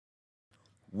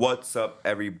What's up,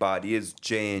 everybody? It's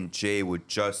J and J with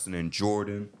Justin and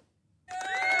Jordan.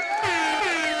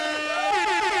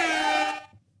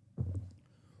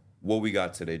 What we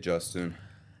got today, Justin?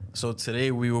 So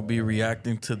today we will be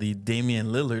reacting to the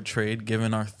Damian Lillard trade,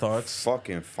 giving our thoughts.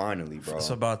 Fucking finally, bro. It's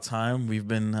about time. We've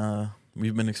been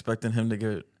expecting him to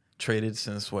get traded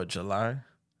since July?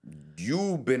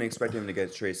 You've been expecting him to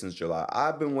get traded since July.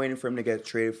 I've been waiting for him to get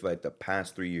traded for like the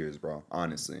past 3 years, bro.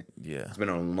 Honestly. Yeah. It's been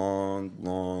a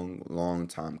long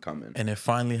time coming. And it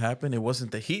finally happened. It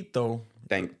wasn't the Heat though.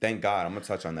 Thank God. I'm gonna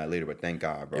touch on that later, but thank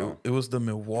God, bro. It was the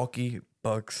Milwaukee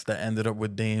Bucks that ended up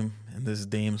with Dame in this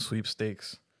Dame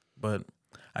sweepstakes. But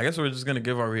I guess we're just gonna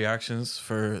give our reactions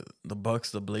for the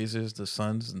Bucks, the Blazers, the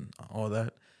Suns, and all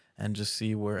that, and just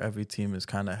see where every team is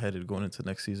kind of headed going into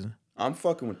next season. I'm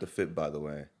fucking with the fit, by the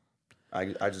way. I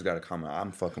just got to comment.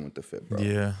 I'm fucking with the fit, bro.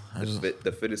 Yeah,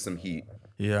 The fit is some heat.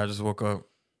 Yeah, I just woke up.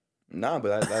 Nah,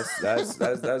 but that's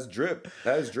drip.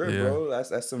 That's drip, Yeah. bro.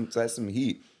 That's some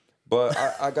heat. But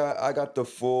I got the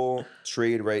full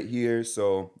trade right here.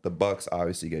 So the Bucks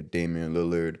obviously get Damian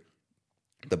Lillard.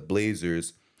 The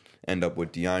Blazers end up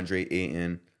with DeAndre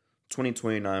Ayton,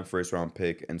 2029 first round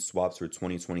pick, and swaps for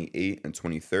 2028 and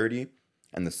 2030.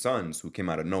 And the Suns, who came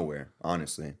out of nowhere,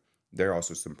 honestly, they're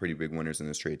also some pretty big winners in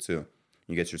this trade too.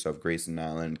 You get yourself Grayson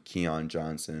Allen, Keon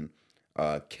Johnson,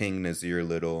 King Nazir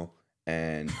Little,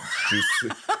 and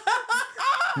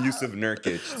Yusuf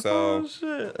Nurkic. So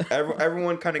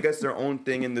everyone kind of gets their own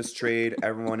thing in this trade.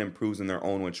 Everyone improves in their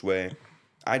own which way.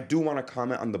 I do want to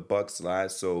comment on the Bucks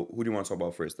last. So who do you want to talk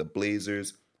about first, the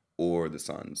Blazers or the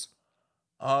Suns?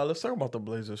 Let's talk about the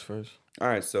Blazers first. All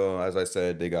right. So as I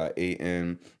said, they got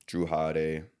Ayton, Drew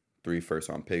Holiday, 3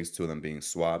 first-round picks, 2 of them being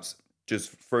swaps.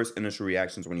 Just first initial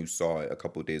reactions when you saw it a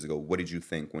couple of days ago. What did you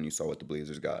think when you saw what the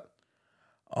Blazers got?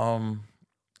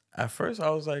 At first I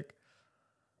was like,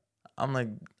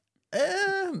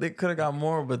 they could have got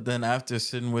more, but then after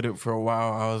sitting with it for a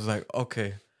while, I was like,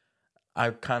 okay, I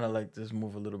kind of like this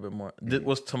move a little bit more.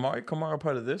 Was Tamari Kamara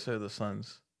part of this or the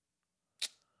Suns?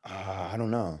 I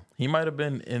don't know. He might have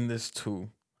been in this too.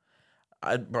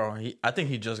 I think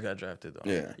he just got drafted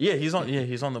though. Yeah, he's on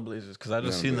the Blazers because I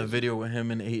just seen the video with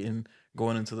him and Ayton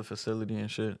going into the facility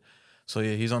and shit. So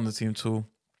yeah, he's on the team too.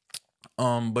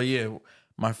 But yeah,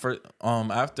 my first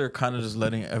after kind of just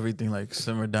letting everything like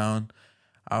simmer down,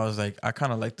 I was like, I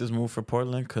kind of like this move for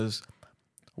Portland because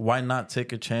why not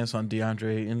take a chance on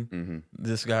DeAndre Ayton? Mm-hmm.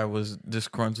 This guy was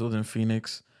disgruntled in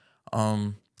Phoenix.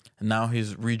 Now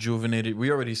he's rejuvenated. I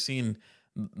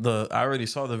already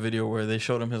saw the video where they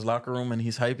showed him his locker room and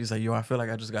he's hype. He's like, yo, I feel like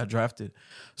I just got drafted.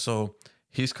 So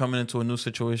he's coming into a new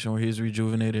situation where he's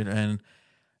rejuvenated. And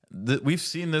we've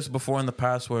seen this before in the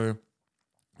past where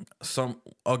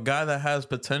a guy that has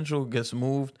potential gets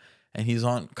moved and he's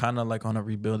on kind of like on a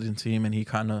rebuilding team and he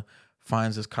kind of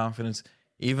finds his confidence,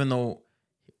 even though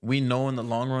we know in the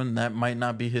long run that might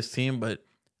not be his team, but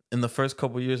in the first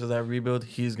couple of years of that rebuild,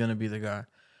 he's going to be the guy.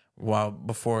 While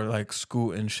before like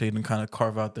Scoot and Shaden kind of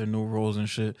carve out their new roles and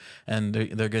shit, and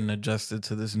they're getting adjusted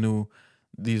to these new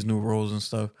roles and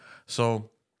stuff. So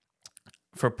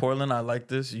for Portland, I like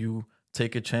this. You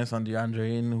take a chance on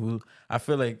DeAndre Ayton, who I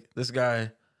feel like this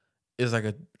guy is like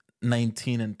a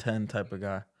 19-10 type of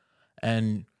guy,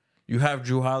 and you have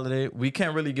Drew Holiday. We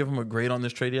can't really give him a grade on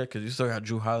this trade yet because you still got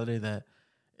Drew Holiday that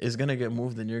is gonna get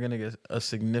moved, and you're gonna get a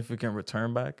significant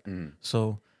return back.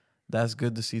 So that's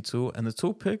good to see too. And the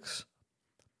 2 picks,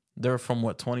 they're from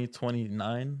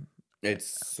 2029.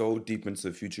 It's so deep into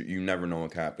the future, you never know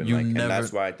what can happen. And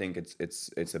that's why I think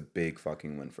it's a big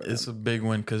fucking win for them. It's a big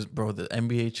win because, bro, the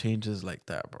NBA changes like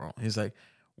that, bro. He's like,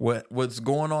 what's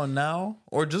going on now?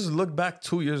 Or just look back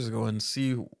 2 years ago and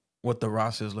see what the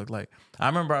rosters look like. I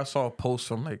remember I saw a post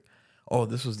from like, oh,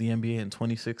 this was the NBA in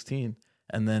 2016,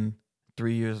 and then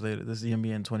 3 years later, this is the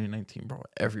NBA in 2019, bro.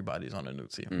 Everybody's on a new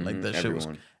team. Mm-hmm. Like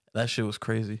Everyone. That shit was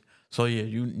crazy. So yeah,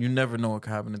 you never know what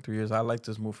could happen in 3 years. I like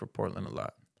this move for Portland a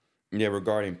lot. Yeah,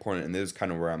 regarding Portland, and this is kind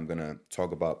of where I'm gonna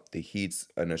talk about the Heat's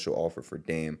initial offer for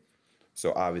Dame.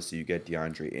 So obviously you get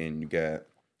DeAndre in, you get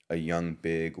a young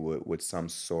big with some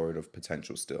sort of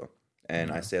potential still.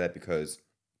 And I say that because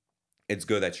it's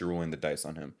good that you're rolling the dice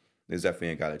on him. There's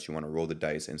definitely a guy that you want to roll the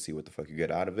dice and see what the fuck you get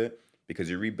out of it because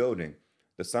you're rebuilding.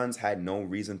 The Suns had no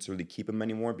reason to really keep him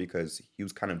anymore because he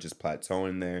was kind of just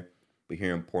plateauing there. But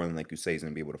here in Portland, like you say, he's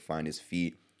going to be able to find his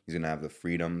feet. He's going to have the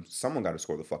freedom. Someone got to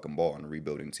score the fucking ball on a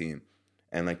rebuilding team.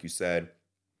 And like you said,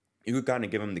 you could kind of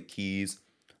give him the keys,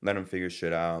 let him figure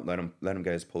shit out, let him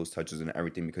get his post touches and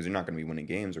everything because you're not going to be winning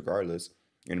games regardless.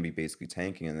 You're going to be basically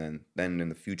tanking. And then in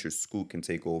the future, Scoot can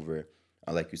take over.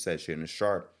 Like you said, Shaden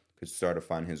Sharp could start to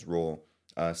find his role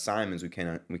Simons, we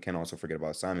can't also forget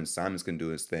about Simons. Simons can do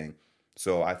his thing.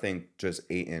 So I think just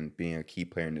Ayton being a key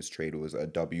player in this trade was a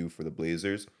W for the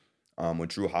Blazers. With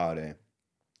Drew Holiday,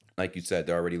 like you said,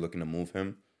 they're already looking to move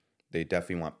him. They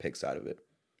definitely want picks out of it.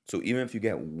 So even if you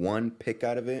get one pick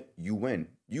out of it, you win.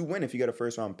 You win if you get a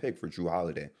first round pick for Drew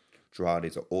Holiday. Drew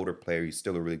Holiday's an older player. He's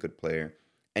still a really good player.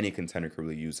 Any contender could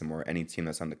really use him, or any team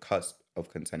that's on the cusp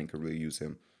of contending could really use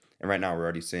him. And right now, we're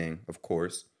already seeing, of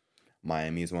course,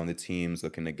 Miami is one of the teams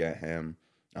looking to get him.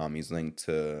 He's linked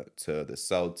to the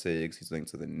Celtics. He's linked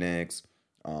to the Knicks.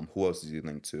 Who else is he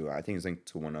linked to? I think he's linked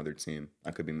to one other team.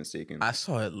 I could be mistaken. I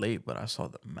saw it late, but I saw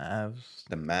the Mavs.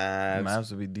 The Mavs. The Mavs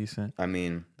would be decent. I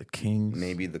mean, the Kings.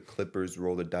 Maybe the Clippers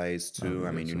roll the dice too.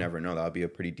 I mean, you never know. That would be a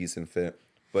pretty decent fit.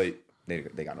 But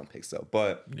they got no picks though.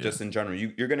 But just in general,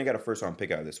 you're gonna get a first round pick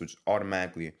out of this, which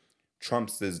automatically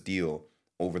trumps this deal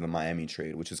over the Miami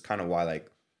trade, which is kind of why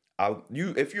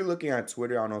if you're looking at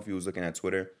Twitter, I don't know if you was looking at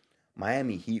Twitter,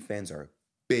 Miami Heat fans are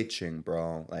bitching,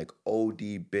 bro. Like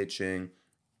OD bitching.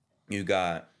 You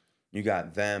got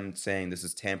them saying this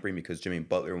is tampering because Jimmy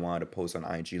Butler wanted to post on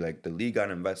IG like the league got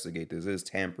to investigate this. This is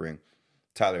tampering.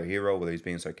 Tyler Hero, whether he's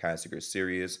being sarcastic or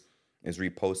serious, is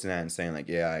reposting that and saying like,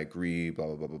 yeah, I agree, blah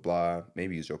blah blah blah blah.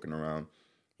 Maybe he's joking around.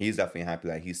 He's definitely happy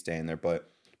that he's staying there,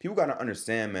 but people got to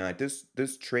understand, man. Like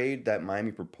this trade that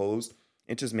Miami proposed,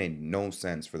 it just made no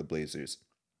sense for the Blazers.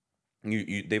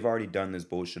 They've already done this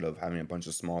bullshit of having a bunch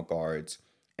of small guards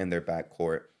in their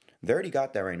backcourt. They already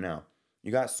got that right now.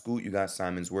 You got Scoot, you got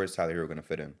Simons. Where's Tyler Hero going to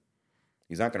fit in?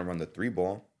 He's not going to run the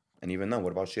 3-ball. And even then,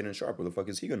 what about Shaedon Sharp? Where the fuck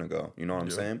is he going to go? You know what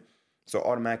I'm saying? So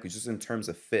automatically, just in terms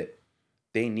of fit,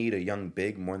 they need a young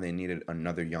big more than they needed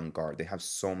another young guard. They have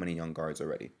so many young guards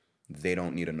already. They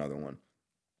don't need another one.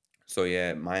 So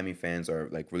yeah, Miami fans are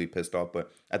like really pissed off.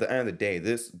 But at the end of the day,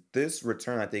 this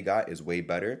return that they got is way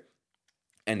better.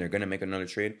 And they're going to make another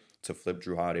trade to flip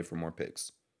Drew Holiday for more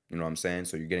picks. You know what I'm saying?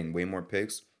 So you're getting way more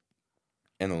picks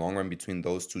in the long run between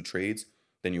those two trades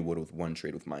than you would with one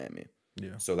trade with Miami.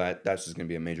 Yeah. So that's just gonna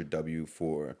be a major W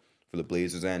for the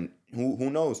Blazers. And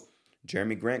who knows?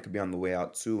 Jeremy Grant could be on the way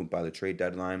out too by the trade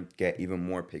deadline, get even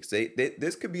more picks.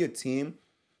 This could be a team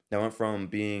that went from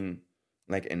being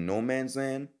like in no man's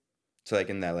land to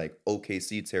like in that like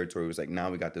OKC territory. It was like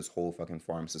now we got this whole fucking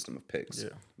farm system of picks. Yeah.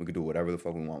 We could do whatever the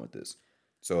fuck we want with this.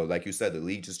 So like you said, the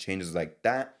league just changes like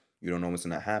that. You don't know what's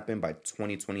going to happen by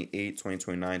 2028,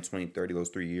 2029, 2030, those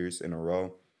 3 years in a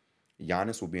row.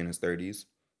 Giannis will be in his 30s.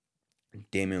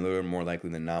 Damian Lillard, more likely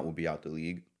than not, will be out the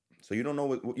league. So you don't know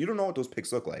what those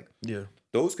picks look like. Yeah.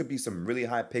 Those could be some really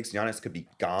high picks. Giannis could be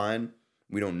gone.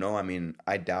 We don't know. I mean,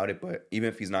 I doubt it, but even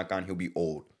if he's not gone, he'll be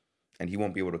old. And he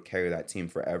won't be able to carry that team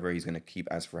forever. He's going to keep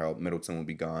asking for help. Middleton will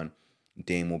be gone.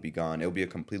 Dame will be gone. It'll be a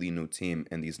completely new team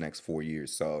in these next 4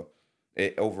 years. So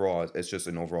overall, it's just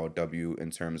an overall W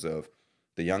in terms of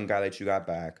the young guy that you got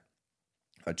back,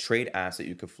 a trade asset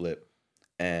you could flip,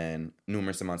 and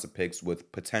numerous amounts of picks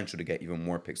with potential to get even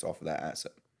more picks off of that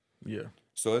asset. Yeah.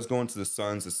 So let's go into the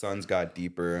Suns. The Suns got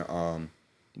deeper.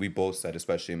 We both said,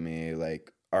 especially me,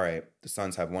 like, all right, the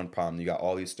Suns have one problem. You got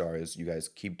all these stars. You guys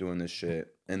keep doing this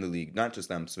shit in the league. Not just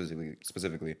them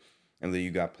specifically. And then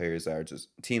you got players that are just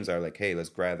teams that are like, hey, let's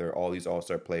gather all these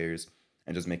all-star players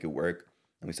and just make it work.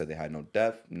 And we said they had no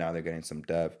depth. Now they're getting some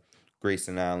depth.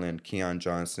 Grayson Allen, Keon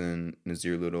Johnson,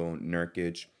 Nazir Little,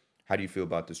 Nurkic. How do you feel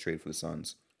about this trade for the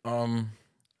Suns?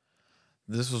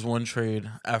 This was one trade.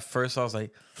 At first, I was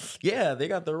like, yeah, they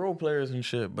got the role players and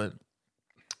shit. But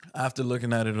after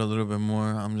looking at it a little bit more,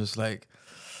 I'm just like,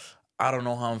 I don't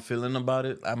know how I'm feeling about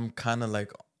it. I'm kind of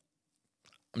like,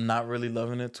 I'm not really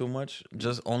loving it too much.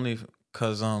 Just only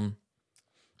because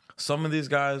some of these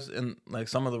guys and like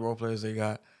some of the role players they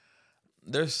got,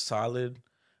 they're solid,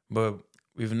 but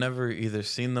we've never either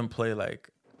seen them play like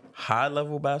high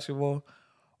level basketball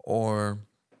or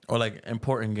like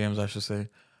important games, I should say,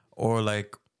 or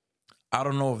like I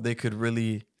don't know if they could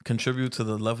really contribute to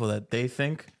the level that they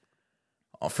think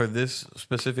for this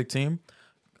specific team.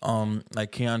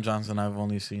 Like Keon Johnson, I've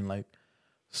only seen like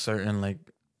certain like,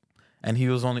 and he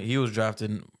was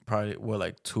drafted probably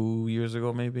like 2 years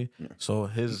ago maybe. Yeah. So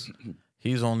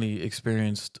he's only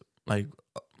experienced like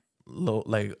low,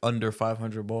 like under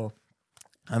 500 ball.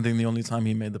 I think the only time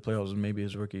he made the playoffs was maybe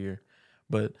his rookie year.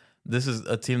 But this is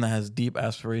a team that has deep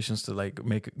aspirations to like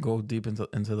go deep into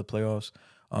the playoffs.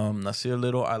 Nasir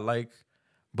Little I like,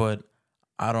 but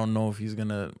I don't know if he's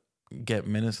gonna get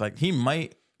minutes. Like he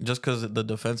might just because of the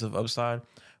defensive upside,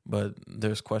 but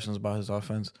there's questions about his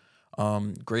offense.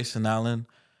 Grayson Allen,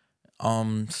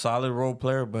 solid role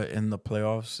player, but in the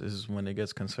playoffs is when it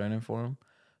gets concerning for him.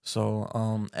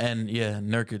 So, and yeah,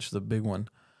 Nurkic, the big one.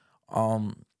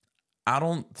 I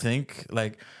don't think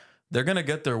like they're gonna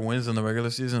get their wins in the regular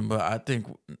season, but I think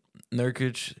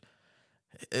Nurkic.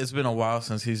 It's been a while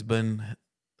since he's been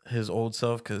his old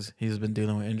self because he's been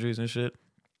dealing with injuries and shit.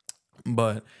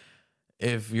 But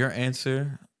if your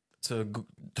answer to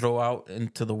throw out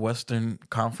into the Western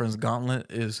Conference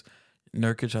gauntlet is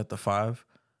Nurkic at the 5,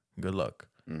 good luck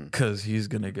because he's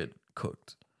gonna get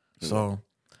cooked. So,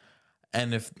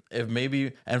 and if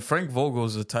maybe and Frank Vogel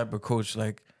is the type of coach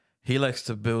like he likes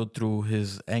to build through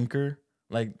his anchor,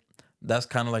 like that's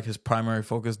kind of like his primary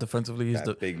focus defensively. He's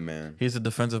the big man. He's a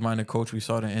defensive minded coach. We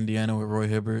saw it in Indiana with Roy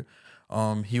Hibbert.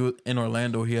 In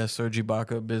Orlando he has Serge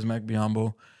Ibaka, Bismack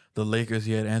Biyombo. The Lakers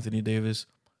he had Anthony Davis.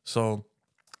 So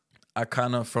I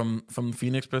kind of from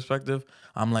Phoenix perspective,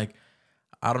 I'm like,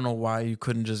 I don't know why you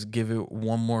couldn't just give it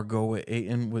one more go with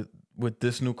Ayton with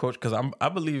this new coach because I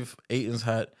believe Ayton's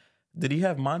had. Did he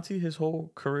have Monty his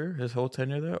whole career, his whole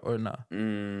tenure there, or not?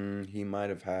 He might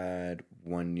have had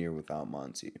 1 year without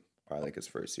Monty. Probably like his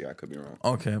first year. I could be wrong.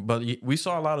 Okay, but we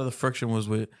saw a lot of the friction was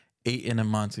with Ayton and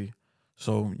Monty.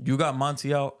 So you got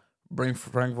Monty out, bring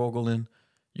Frank Vogel in.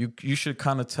 You should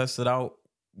kind of test it out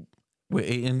with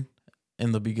Ayton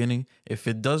in the beginning. If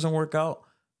it doesn't work out,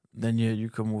 then yeah, you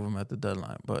can move him at the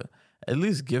deadline. But at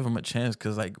least give him a chance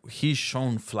because like he's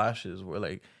shown flashes where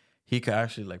like he could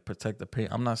actually like protect the paint.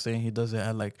 I'm not saying he does it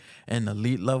at like an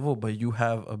elite level, but you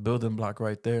have a building block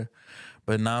right there.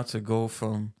 But now to go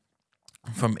from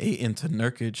Ayton to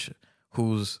Nurkic,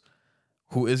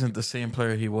 who isn't the same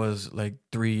player he was like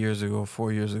 3 years ago,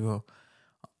 4 years ago,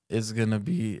 it's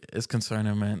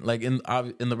concerning, man. Like in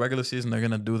the regular season, they're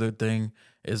gonna do their thing.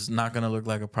 It's not gonna look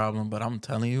like a problem, but I'm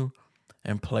telling you,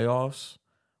 in playoffs,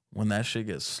 when that shit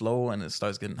gets slow and it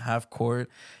starts getting half court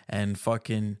and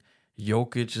fucking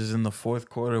Jokic is in the fourth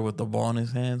quarter with the ball in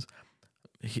his hands,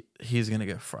 he's gonna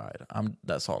get fried.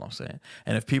 That's all I'm saying.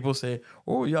 And if people say,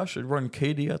 "Oh, y'all should run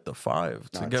KD at the 5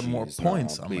 to get more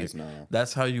points," I'm like,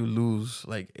 that's how you lose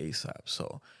like ASAP.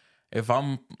 So if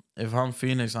I'm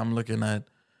Phoenix, I'm looking at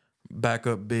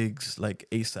backup bigs like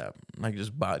ASAP, like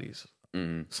just bodies,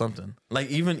 something like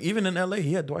even in LA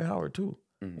he had Dwight Howard too.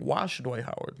 Wash Dwight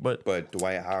Howard, but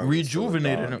Dwight Howard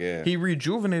rejuvenated him. Yeah. He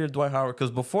rejuvenated Dwight Howard because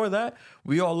before that,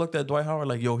 we all looked at Dwight Howard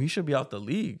like, yo, he should be out the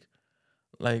league.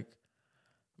 Like,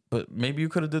 but maybe you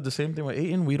could have did the same thing with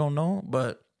Ayton. We don't know,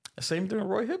 but same thing with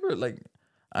Roy Hibbert. Like,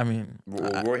 I mean,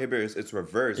 Roy Hibbert it's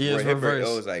reversed. Roy Hibbert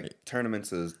was like turn him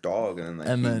into his dog, and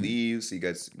then he leaves. He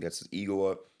gets his ego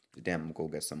up. Damn, I'm gonna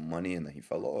go get some money, and then he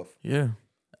fell off. Yeah,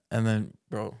 and then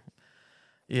bro.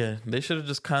 Yeah, they should have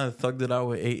just kind of thugged it out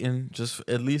with Ayton, just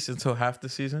at least until half the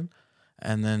season.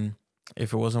 And then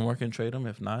if it wasn't working, trade him.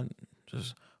 If not,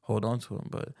 just hold on to him.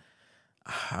 But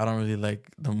I don't really like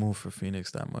the move for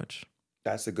Phoenix that much.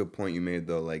 That's a good point you made,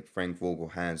 though. Like, Frank Vogel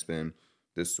has been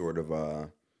this sort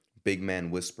of big man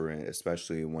whisperer,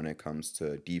 especially when it comes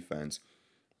to defense.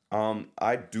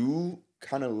 I do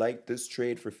kind of like this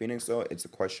trade for Phoenix, though. It's a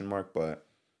question mark, but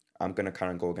I'm going to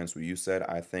kind of go against what you said.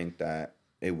 I think that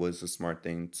it was a smart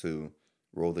thing to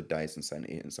roll the dice and send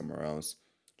Ayton somewhere else.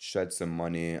 Shed some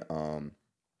money. I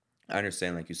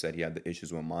understand, like you said, he had the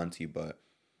issues with Monty, but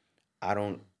I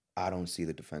don't see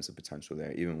the defensive potential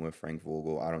there. Even with Frank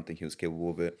Vogel, I don't think he was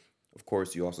capable of it. Of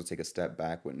course, you also take a step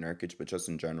back with Nurkic, but just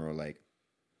in general, like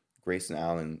Grayson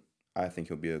Allen, I think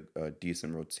he'll be a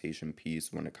decent rotation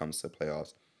piece when it comes to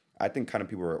playoffs. I think kind of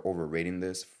people are overrating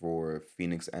this for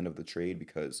Phoenix end of the trade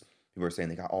because people are saying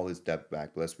they got all this depth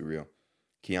back, but let's be real.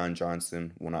 Keon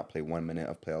Johnson will not play 1 minute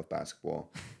of playoff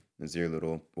basketball. Nazir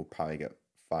Little will probably get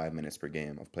 5 minutes per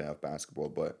game of playoff basketball.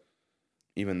 But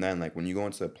even then, like when you go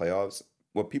into the playoffs,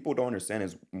 what people don't understand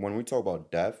is when we talk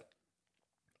about depth,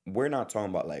 we're not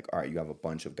talking about like, all right, you have a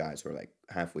bunch of guys who are like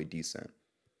halfway decent.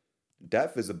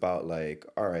 Depth is about like,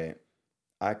 all right,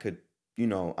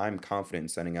 I'm confident in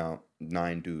sending out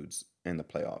 9 dudes in the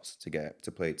playoffs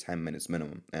to play 10 minutes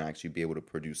minimum and actually be able to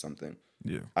produce something.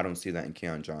 Yeah. I don't see that in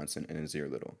Keon Johnson and Nazir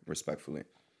Little, respectfully.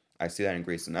 I see that in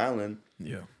Grayson Allen.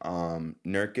 Yeah.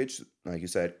 Nurkic, like you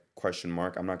said, question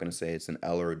mark. I'm not going to say it's an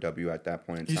L or a W at that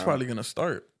point in time. He's probably going to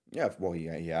start. Yeah, well, he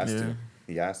has to.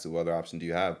 He has to. What other option do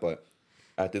you have? But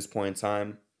at this point in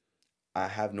time, I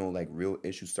have no like real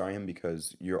issue starting him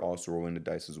because you're also rolling the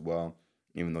dice as well,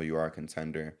 even though you are a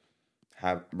contender.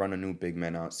 Run a new big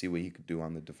man out, see what he could do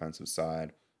on the defensive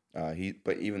side.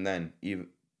 But even then,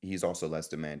 he's also less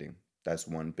demanding. That's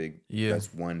one big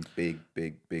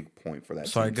point for that.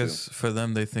 So team I guess too. For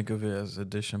them, they think of it as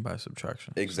addition by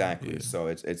subtraction. Exactly. So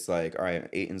it's like, all right,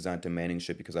 Ayton's not demanding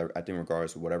shit because I think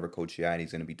regardless of whatever coach he had,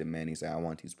 he's going to be demanding. He's like, I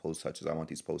want these post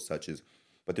touches.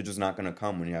 But they're just not going to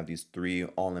come when you have these 3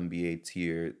 All NBA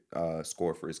tier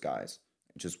score first guys.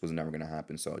 It just was never gonna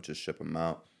happen. So just ship him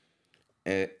out.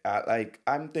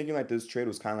 I'm thinking like this trade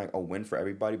was kind of like a win for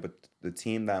everybody, but the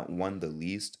team that won the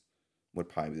least would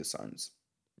probably be the Suns.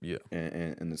 Yeah.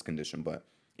 In this condition, but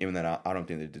even then, I don't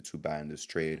think they did too bad in this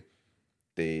trade.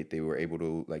 They were able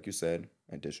to, like you said,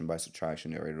 addition by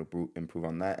subtraction. They were able to improve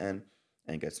on that end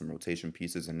and get some rotation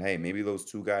pieces. And hey, maybe those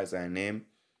two guys that I named,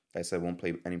 that I said won't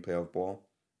play any playoff ball,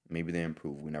 maybe they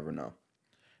improve. We never know.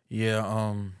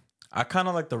 Yeah. I kind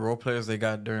of like the role players they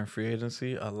got during free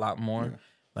agency a lot more. Yeah.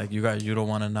 Like you got Yuto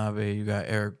Watanabe, you got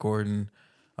Eric Gordon.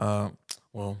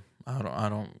 Well, I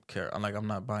don't care. I'm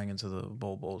not buying into the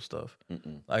Bobo stuff.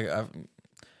 Like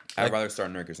I'd rather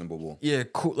start Nurkic than Bobo. Yeah,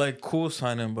 cool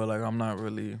signing, but like I'm not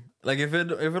really like if it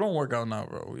don't work out now,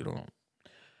 bro, we don't.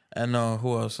 And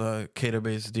who else?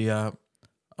 Base Diop.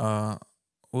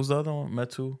 Who's the other one?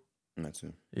 Metu.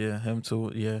 Yeah, him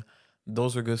too. Yeah,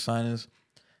 those are good signings.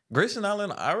 Grayson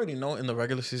Allen, I already know in the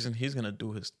regular season he's gonna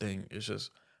do his thing. It's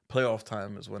just playoff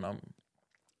time is when I'm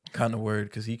kind of worried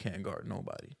because he can't guard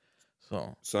nobody.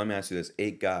 So let me ask you this: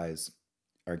 8 guys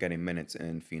are getting minutes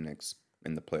in Phoenix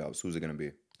in the playoffs. Who's it gonna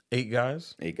be? 8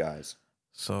 guys. 8 guys.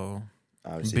 So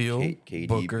obviously Beal, KD,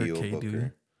 Booker, Beal,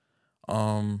 KD.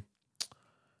 Booker.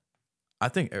 I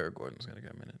think Eric Gordon's gonna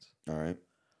get minutes. All right.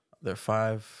 They're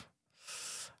 5.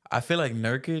 I feel like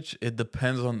Nurkic. It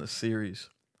depends on the series.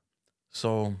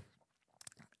 So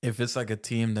if it's like a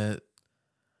team that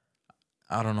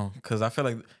I don't know, because I feel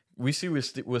like we see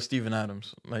with Steven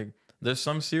Adams, like there's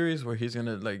some series where he's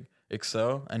gonna like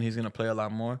excel and he's gonna play a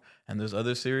lot more, and there's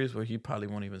other series where he probably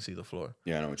won't even see the floor.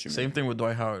 Yeah, I know what you mean. Same thing with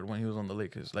Dwight Howard when he was on the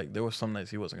Lakers. Like there were some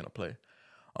nights he wasn't gonna play.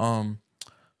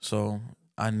 So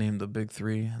I named the big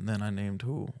 3, and then I named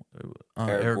who?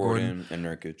 Eric Gordon and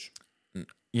Nurkic.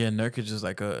 Yeah, Nurkic is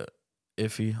like a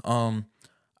iffy.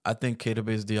 I think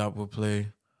Base Diop will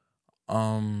play.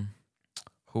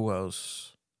 Who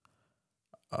else?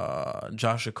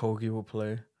 Josh Okogie will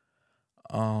play.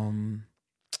 I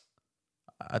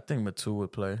think Metu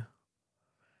would play.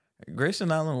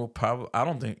 Grayson Allen will probably. I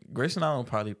don't think Grayson Allen will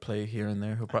probably play here and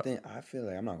there. I feel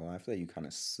like I'm not gonna. I feel like you kind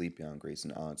of sleepy on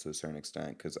Grayson Allen to a certain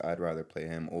extent because I'd rather play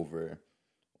him over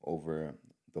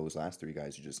those last 3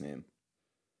 guys you just named.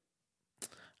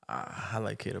 I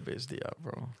like Base Diop,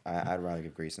 bro. I'd rather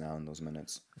give Grayson Allen those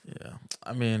minutes. Yeah,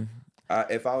 I mean,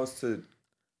 if I was to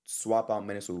swap out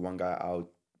minutes with one guy, I'll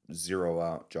zero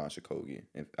out Josh Okogie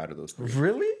out of those 3.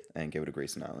 Really? And give it to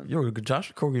Grayson Allen. Yo,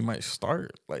 Josh Okogie might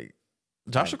start. Like,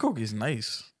 Josh Okogie's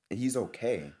nice. He's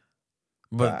okay.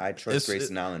 But I trust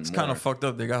Grayson Allen It's more. kind of fucked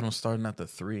up. They got him starting at the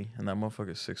 3, and that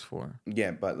motherfucker's 6'4".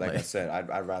 Yeah, but like I said,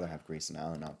 I'd rather have Grayson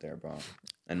Allen out there, bro.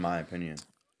 In my opinion.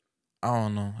 I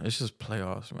don't know. It's just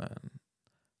playoffs, man.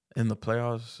 In the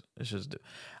playoffs, it's just...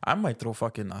 I might throw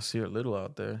fucking Nasir Little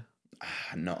out there.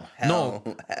 No.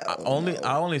 I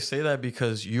only say that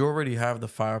because you already have the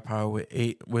firepower with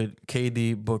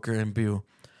KD, Booker, and Beal.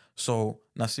 So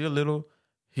Nasir Little,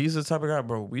 he's the type of guy,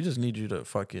 bro. We just need you to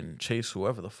fucking chase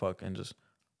whoever the fuck and just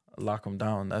lock him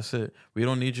down. That's it. We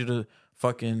don't need you to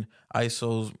fucking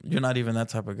ISOs. You're not even that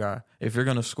type of guy. If you're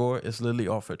gonna score, it's literally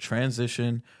off a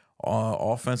transition,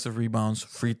 offensive rebounds,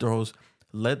 free throws.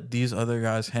 Let these other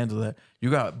guys handle that.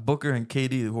 You got Booker and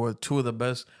KD, who are 2 of the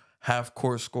best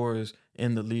half-court scorers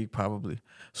in the league, probably.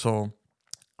 So,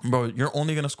 bro, you're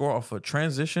only gonna score off a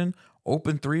transition,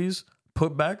 open threes,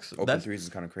 putbacks. Open threes is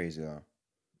kind of crazy though.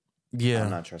 Yeah, I'm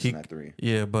not trusting that 3.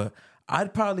 Yeah, but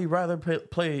I'd probably rather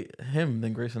play him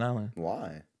than Grayson Allen.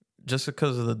 Why? Just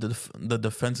because of the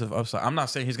defensive upside. I'm not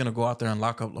saying he's gonna go out there and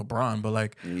lock up LeBron, but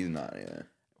like he's not. Yeah.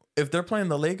 If they're playing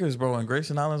the Lakers, bro, and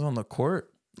Grayson Allen's on the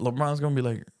court, LeBron's gonna be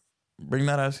like, bring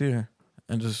that ass here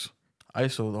and just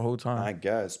ISO the whole time. I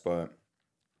guess, but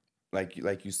like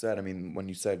you said, I mean, when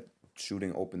you said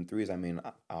shooting open threes, I mean,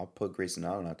 I'll put Grayson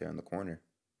Allen out there in the corner.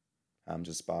 I'm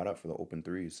just spot up for the open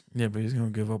threes. Yeah, but he's gonna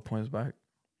give up points back.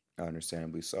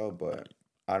 Understandably so, but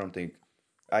I don't think.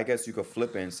 I guess you could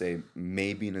flip it and say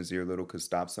maybe Nasir Little could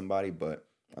stop somebody, but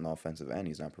on the offensive end,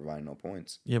 he's not providing no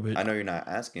points. Yeah, but I know you're not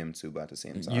asking him to, but at the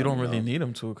same time, you don't really need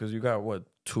him to because you got what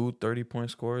 2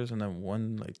 30-point scorers and then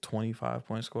 1 like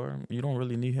 25-point scorer. You don't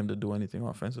really need him to do anything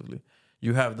offensively.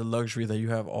 You have the luxury that you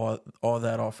have all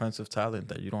that offensive talent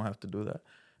that you don't have to do that.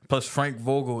 Plus, Frank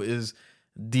Vogel is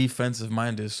defensive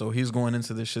minded, so he's going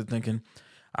into this shit thinking,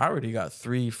 I already got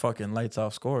 3 fucking lights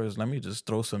off scorers. Let me just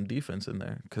throw some defense in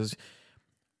there because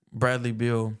Bradley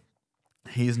Beal,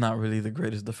 he's not really the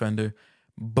greatest defender.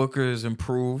 Booker's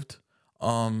improved.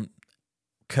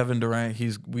 Kevin Durant,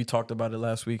 we talked about it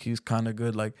last week. He's kind of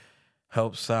good, like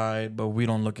help side, but we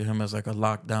don't look at him as like a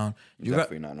lockdown.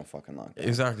 Definitely not no fucking lockdown.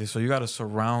 Exactly. So you got to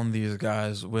surround these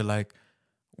guys with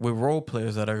with role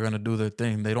players that are gonna do their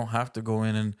thing. They don't have to go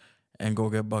in and go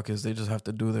get buckets. They just have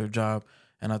to do their job.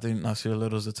 And I think Nasir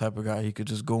Little's the type of guy he could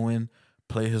just go in,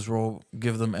 play his role,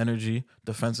 give them energy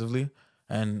defensively,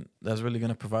 and that's really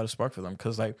gonna provide a spark for them.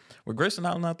 Because like with Grayson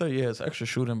Allen out there, yeah, it's extra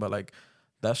shooting, but like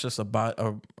that's just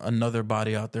another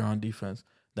body out there on defense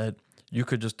that you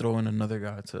could just throw in another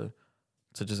guy to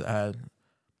just add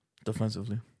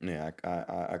defensively. Yeah,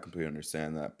 I completely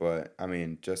understand that, but I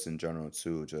mean, just in general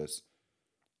too, just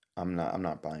I'm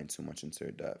not buying too much into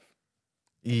their depth.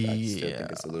 I still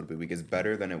think it's a little bit weak. It's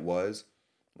better than it was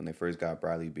when they first got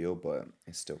Bradley Beal, but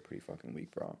it's still pretty fucking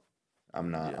weak, bro.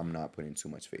 I'm not putting too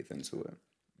much faith into it.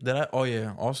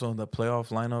 Also, the playoff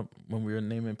lineup, when we were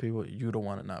naming people, you don't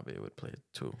want to not be able to play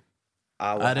too.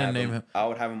 I didn't name him. I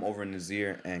would have him over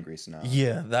Nazir and Grayson Allen.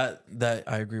 Yeah, that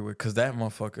I agree with, because that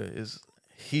motherfucker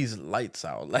he's lights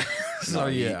out. So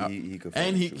yeah, he could,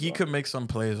 and he could make some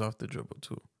plays off the dribble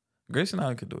too. Grayson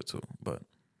Allen could do it too, but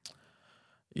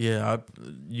yeah,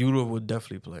 Yuta would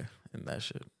definitely play in that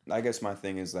shit. I guess my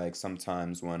thing is like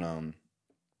sometimes when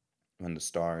the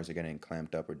stars are getting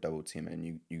clamped up or double teamed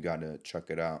and you gotta chuck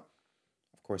it out.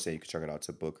 Of course, yeah, you could chuck it out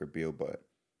to Book or Beal, but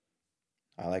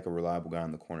I like a reliable guy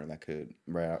in the corner that could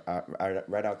right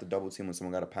out the double team when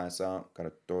someone got to pass out, got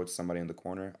to throw it to somebody in the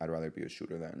corner. I'd rather be a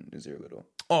shooter than Nazir Little.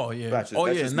 Oh yeah, that's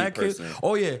in that case.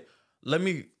 Oh yeah, let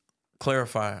me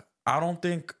clarify. I don't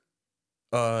think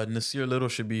Nasir Little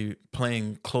should be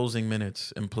playing closing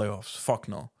minutes in playoffs. Fuck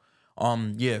no.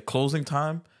 Yeah, closing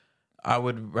time. I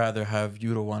would rather have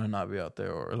Yuta Watanabe out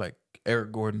there or like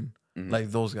Eric Gordon, like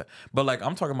those guys. But like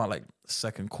I'm talking about like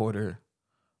second quarter.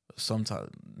 Sometimes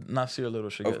Nasir Little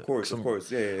should get. Of course,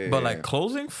 yeah. But like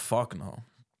closing, fuck no.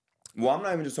 Well, I'm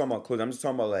not even just talking about closing. I'm just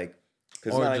talking about like,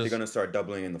 because it's not like they're gonna start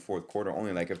doubling in the fourth quarter.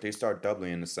 Only like if they start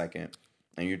doubling in the second,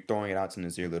 and you're throwing it out to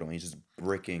Nazir Little, and he's just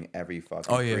bricking every fucking.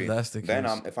 Oh yeah, free. That's the case. Then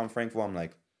if I'm Frankfurt, I'm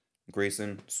like,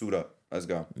 Grayson, suit up, let's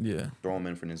go. Yeah, throw him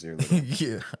in for Nazir Little.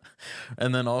 Yeah,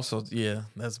 and then also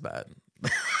that's bad.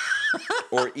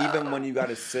 Or even when you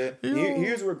gotta sit.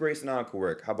 Here's where Grayson Allen could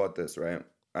work. How about this, right?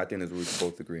 I think that's where we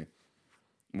both agree.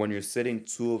 When you're sitting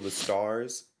two of the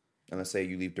stars, and let's say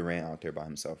you leave Durant out there by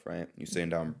himself, right? You're sitting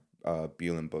down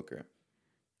Beal and Booker.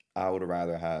 I would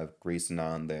rather have Grayson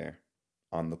on there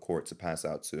on the court to pass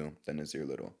out to than Nazir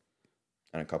Little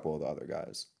and a couple of the other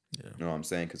guys. Yeah. You know what I'm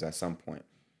saying? Because at some point,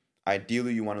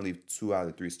 ideally you want to leave 2 out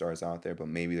of the 3 stars out there, but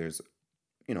maybe there's,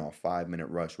 a 5-minute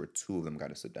rush where 2 of them got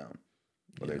to sit down.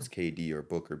 Whether it's KD or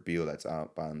Book or Beal that's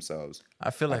out by themselves.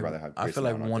 I feel like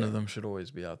one of them should always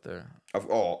be out there.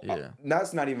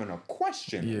 That's not even a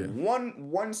question. Yeah.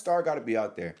 One star got to be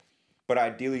out there. But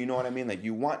ideally, you know what I mean? Like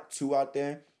you want 2 out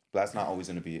there, but that's not always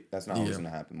going to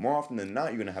happen. More often than not,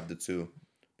 you're going to have the 2,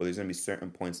 but there's going to be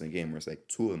certain points in the game where it's like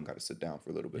 2 of them got to sit down for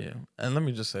a little bit. Yeah. And let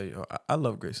me just say, I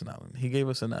love Grayson Allen. He gave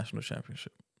us a national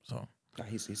championship. So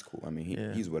he's cool. I mean,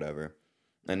 he's whatever.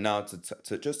 And now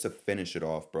to finish it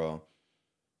off, bro.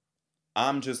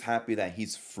 I'm just happy that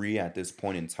he's free at this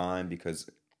point in time because,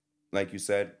 like you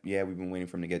said, we've been waiting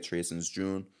for him to get traded since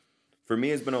June. For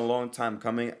me, it's been a long time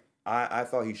coming. I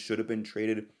thought he should have been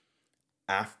traded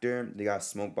after they got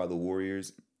smoked by the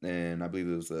Warriors, and I believe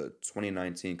it was the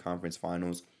 2019 Conference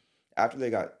Finals. After they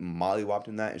got mollywopped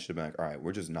in that, it should have been like, all right,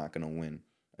 we're just not going to win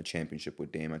a championship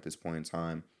with Dame at this point in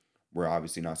time. We're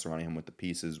obviously not surrounding him with the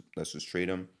pieces. Let's just trade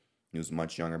him. He was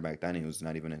much younger back then. He was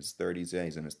not even in his 30s yet.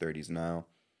 He's in his 30s now.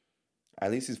 At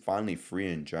least he's finally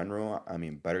free in general. I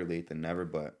mean, better late than never,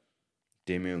 but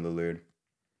Damian Lillard,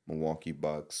 Milwaukee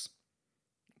Bucks.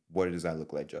 What does that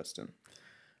look like, Justin?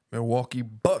 Milwaukee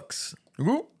Bucks.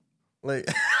 Like,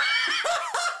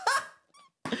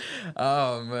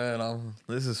 oh, man.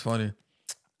 This is funny.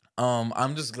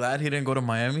 I'm just glad he didn't go to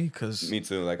Miami because... Me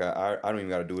too. Like, I don't even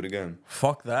got to do it again.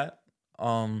 Fuck that.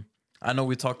 I know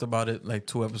we talked about it like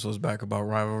 2 episodes back about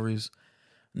rivalries.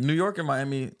 New York and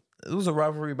Miami... It was a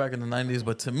rivalry back in the 90s,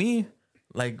 but to me,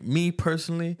 like me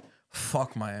personally,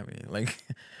 fuck Miami. Like,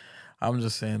 I'm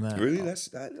just saying that. Really? That's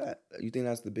that. You think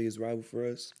that's the biggest rival for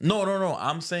us? No.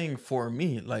 I'm saying for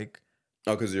me, like.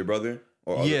 Oh, because your brother?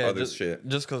 Or other shit?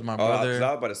 Just because my brother.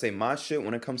 I was about to say, my shit,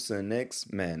 when it comes to the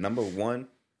Knicks, man, number 1,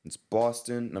 it's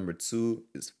Boston. Number 2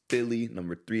 is Philly.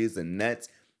 Number 3 is the Nets.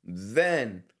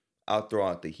 Then I'll throw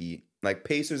out the Heat. Like,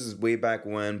 Pacers is way back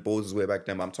when. Bulls is way back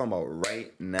then. But I'm talking about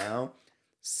right now.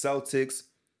 Celtics,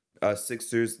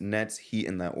 Sixers, Nets, Heat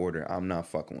in that order. I'm not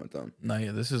fucking with them. No,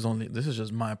 this is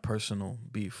just my personal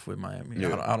beef with Miami.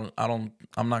 Yeah.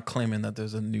 I'm not claiming that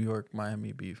there's a New York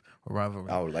Miami beef or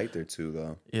rivalry. I would like there too,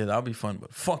 though. Yeah, that'll be fun.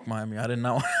 But fuck Miami. I did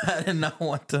not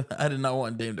want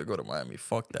Dame to go to Miami.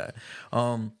 Fuck that.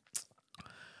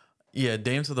 Yeah,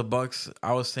 Dame to the Bucks.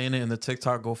 I was saying it in the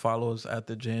TikTok. Go follow us at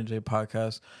the J&J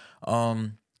podcast.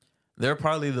 They're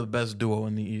probably the best duo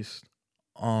in the East.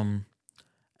 And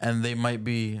they might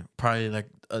be probably like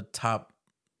a top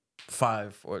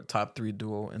 5 or top 3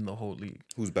 duo in the whole league.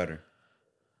 Who's better?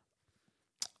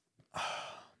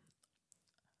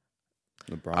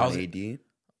 LeBron, AD?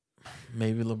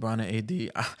 Maybe LeBron and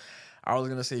AD. I was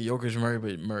gonna say Jokic, Murray,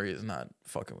 but Murray is not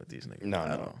fucking with these niggas.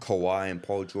 No. Kawhi and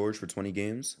Paul George for 20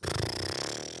 games.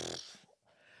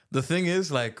 The thing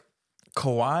is, like,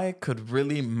 Kawhi could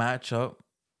really match up.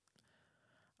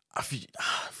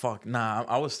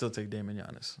 I would still take Dame and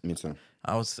Giannis. Me too.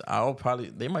 I'll probably,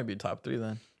 they might be top 3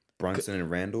 then. Brunson and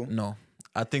Randall? No,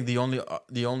 I think the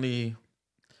only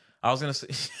I was gonna say.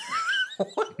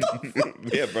 What the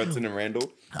fuck? Yeah, Brunson and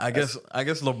Randall. I guess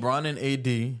LeBron and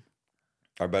AD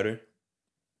are better.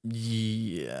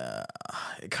 Yeah,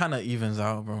 it kind of evens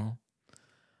out, bro.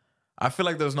 I feel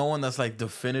like there's no one that's like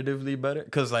definitively better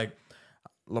because like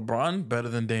LeBron better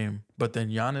than Dame, but then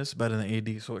Giannis better than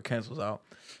AD, so it cancels out.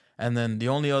 And then the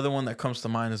only other one that comes to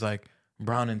mind is like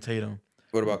Brown and Tatum.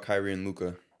 What about Kyrie and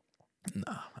Luka?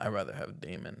 Nah, I'd rather have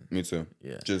Dame and... Me too.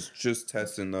 Yeah. Just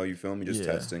testing though, you feel me? Just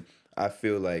testing. I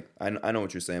feel like I know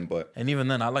what you're saying, but and even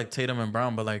then I like Tatum and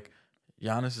Brown, but like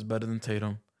Giannis is better than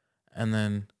Tatum. And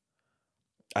then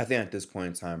I think at this point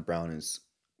in time Brown is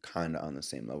kind of on the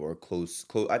same level or close.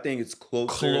 I think it's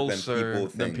closer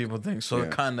than people think. So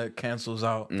it kind of cancels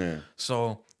out. Yeah.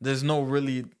 So there's no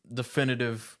really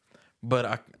definitive,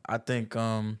 but I think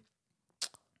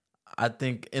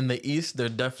in the East they're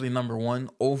definitely number 1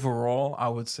 overall. I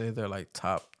would say they're like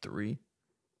top 3.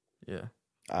 Yeah,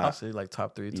 I'll say like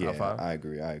top 3, top 5. I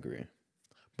agree.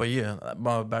 But yeah,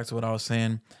 back to what I was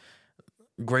saying.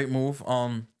 Great move.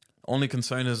 Only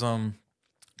concern is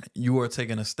you are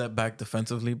taking a step back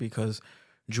defensively because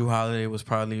Jrue Holiday was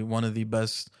probably one of the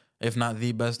best, if not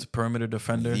the best, perimeter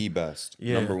defender. The best.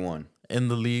 Number 1. In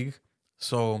the league.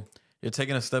 So you're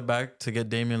taking a step back to get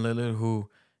Damian Lillard, who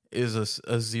is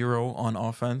a 0 on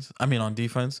on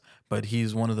defense, but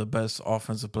he's one of the best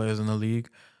offensive players in the league.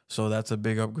 So that's a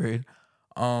big upgrade.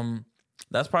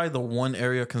 That's probably the one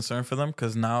area of concern for them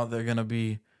because now they're going to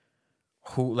be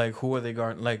who are they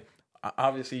guarding? Like,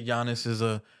 obviously, Giannis is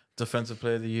a defensive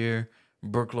player of the year.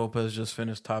 Brook Lopez just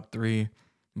finished top 3.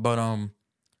 But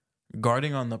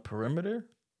guarding on the perimeter,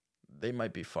 they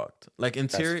might be fucked. Like,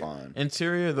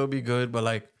 interior, they'll be good. But,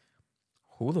 like,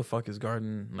 who the fuck is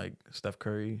guarding, like, Steph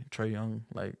Curry, Trae Young,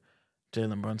 like,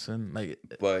 Jalen Brunson? Like,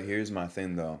 but here's my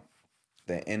thing, though.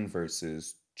 The inverse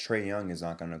is Trae Young is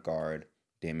not going to guard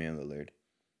Damian Lillard.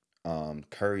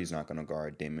 Curry's not going to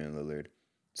guard Damian Lillard.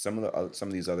 Some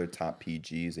of these other top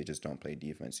PGs, they just don't play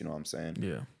defense. You know what I'm saying?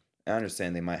 Yeah. I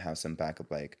understand they might have some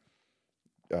backup, like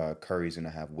Curry's going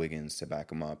to have Wiggins to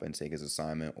back him up and take his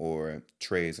assignment, or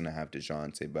Trey's going to have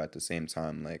DeJounte. But at the same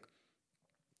time, like,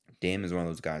 Dame is one of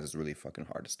those guys that's really fucking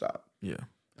hard to stop. Yeah.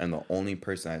 And the only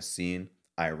person I've seen,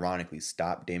 ironically,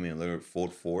 stop Damian Lillard full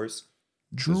force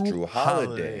was Jrue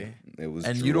Holiday. It was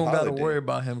and Jrue you don't got to Holiday. worry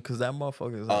about him because that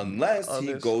motherfucker is unless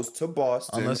he goes to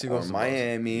Boston or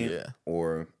Miami, yeah.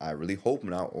 or I really hope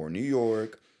not, or New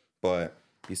York. But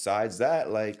besides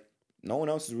that, like, no one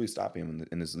else is really stopping him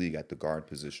in this league at the guard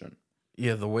position.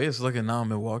 Yeah, the way it's looking now,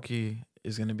 Milwaukee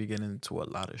is going to be getting into a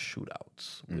lot of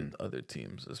shootouts with other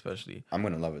teams, especially. I'm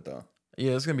going to love it, though.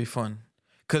 Yeah, it's going to be fun.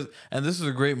 And this is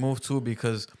a great move, too,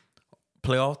 because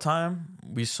playoff time,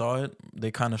 we saw it.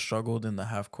 They kind of struggled in the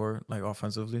half court, like,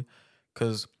 offensively.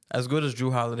 Because as good as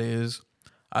Jrue Holiday is,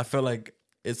 I feel like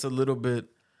it's a little bit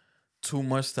too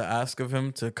much to ask of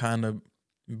him to kind of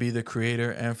be the creator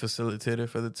and facilitator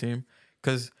for the team.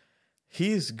 Because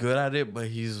he's good at it, but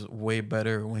he's way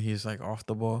better when he's, like, off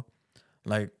the ball.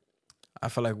 Like, I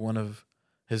feel like one of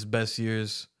his best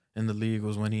years in the league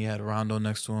was when he had Rondo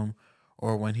next to him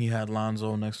or when he had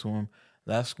Lonzo next to him.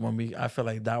 That's when I feel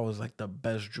like that was, like, the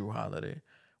best Jrue Holiday,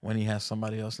 when he has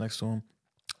somebody else next to him,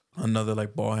 another,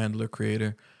 like, ball handler,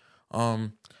 creator.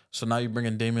 So now you bring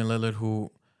in Damian Lillard,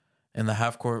 who in the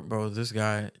half court, bro, this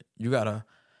guy,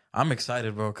 I'm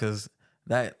excited, bro, because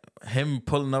him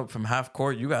pulling up from half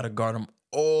court, you got to guard him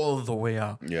all the way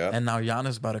out. Yeah. And now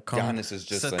Giannis about to come. Giannis is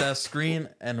just set like, that screen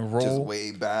and roll. Just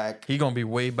way back. He going to be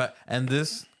way back. And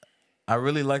I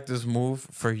really like this move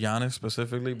for Giannis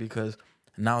specifically because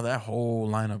now that whole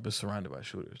lineup is surrounded by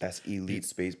shooters. That's elite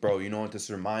space. Bro, you know what this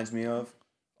reminds me of?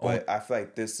 But I feel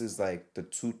like this is like the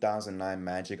 2009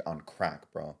 Magic on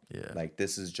crack, bro. Yeah. Like,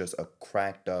 this is just a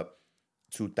cracked up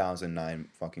 2009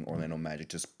 fucking Orlando Magic,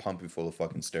 just pumping full of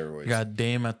fucking steroids. You got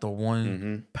Dame at the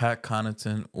 1, Pat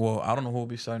Connaughton. Well, I don't know who will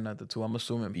be starting at the 2. I'm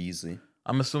assuming Beasley.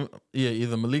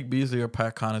 either Malik Beasley or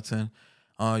Pat Connaughton.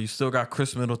 You still got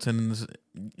Chris Middleton. In this.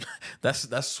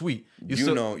 That's sweet.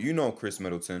 You know Chris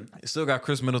Middleton. You still got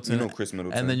Chris Middleton. You know Chris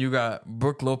Middleton. And then you got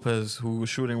Brook Lopez, who was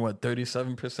shooting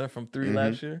 37% from 3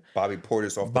 last year. Bobby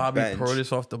Portis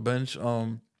off the bench.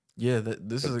 Yeah,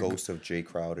 this is the ghost of Jay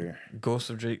Crowder. Ghost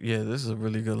of Jay. Yeah, this is a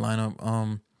really good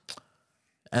lineup.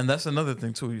 And that's another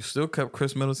thing too. You still kept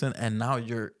Chris Middleton, and now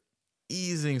you're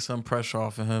easing some pressure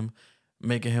off of him,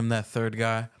 making him that third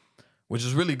guy, which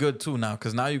is really good too now,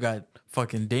 because now you got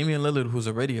fucking Damian Lillard, who's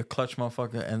already a clutch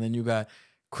motherfucker, and then you got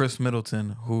Chris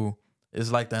Middleton, who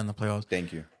is like that in the playoffs.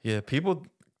 Thank you. Yeah, people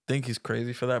think he's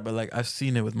crazy for that, but like I've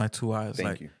seen it with my 2 eyes.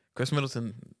 Thank you. Chris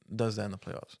Middleton does that in the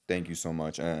playoffs. Thank you so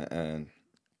much, and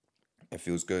it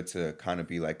feels good to kind of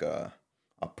be like a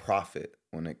prophet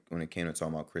when it came to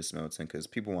talking about Chris Middleton, because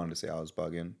people wanted to say I was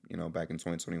bugging, back in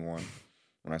 2021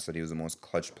 when I said he was the most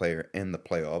clutch player in the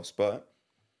playoffs, but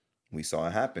we saw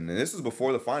it happen. And this was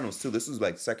before the finals too. This was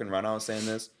like second round I was saying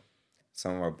this.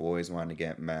 Some of our boys wanted to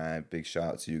get mad. Big shout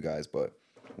out to you guys, but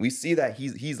we see that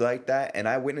he's like that, and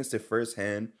I witnessed it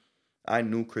firsthand. I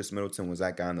knew Chris Middleton was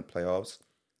that guy in the playoffs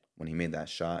when he made that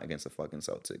shot against the fucking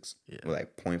Celtics with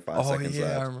like 0.5 seconds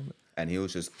left. I remember. And he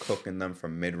was just cooking them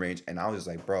from mid-range. And I was just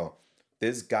like, bro,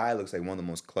 this guy looks like one of the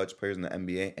most clutch players in the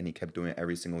NBA, and he kept doing it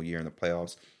every single year in the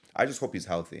playoffs. I just hope he's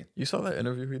healthy. You saw that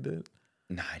interview he did?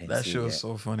 Nah, I didn't see it. That shit was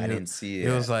so funny. I didn't see it.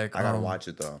 It was like... I gotta watch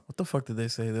it, though. What the fuck did they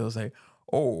say? They was like,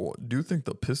 oh, do you think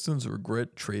the Pistons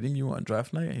regret trading you on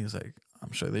draft night? And he's like,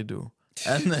 I'm sure they do.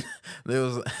 And then there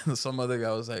was some other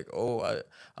guy was like, oh,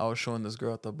 I was showing this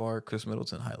girl at the bar Chris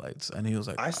Middleton highlights, and he was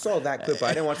like, I saw that clip, but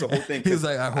I didn't watch the whole thing. He's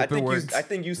like, I hope it works. I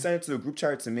think you sent it to the group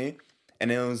chat to me,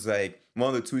 and it was like,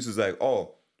 one of the tweets was like,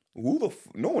 oh,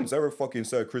 no one's ever fucking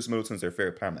said Chris Middleton's their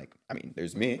favorite player. I'm like, I mean,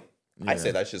 there's me. Yeah. I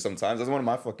say that shit sometimes. That's one of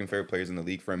my fucking favorite players in the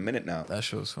league for a minute now. That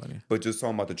shit was funny. But just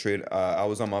talking about the trade, I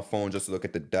was on my phone just to look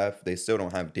at the depth. They still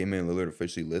don't have Damian Lillard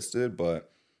officially listed,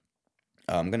 but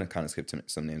I'm going to kind of skip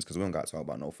some names because we don't got to talk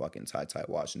about no fucking Ty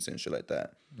Washington shit like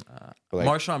that. Like,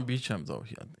 Marshawn Beacham, though.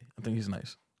 I think he's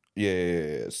nice.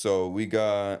 Yeah. So we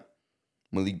got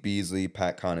Malik Beasley,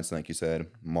 Pat Connaughton, like you said,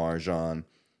 Marjan,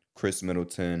 Chris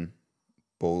Middleton,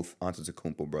 both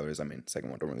Antetokounmpo brothers. I mean, second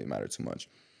one don't really matter too much.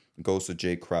 Goes to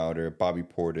Jay Crowder, Bobby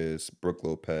Portis, Brook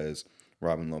Lopez,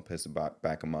 Robin Lopez to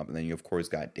back him up. And then you, of course,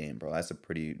 got Dame, bro. That's a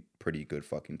pretty good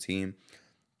fucking team.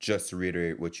 Just to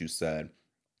reiterate what you said,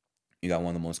 you got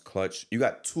one of the most clutch. You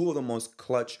got two of the most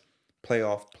clutch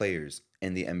playoff players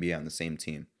in the NBA on the same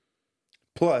team.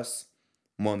 Plus,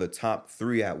 one of the top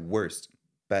 3 at worst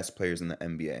best players in the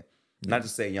NBA. Yeah. Not to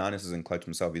say Giannis isn't clutch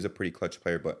himself. He's a pretty clutch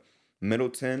player. But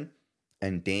Middleton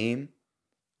and Dame,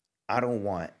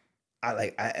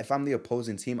 if I'm the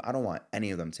opposing team, I don't want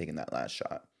any of them taking that last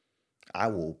shot. I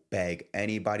will beg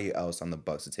anybody else on the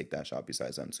Bucks to take that shot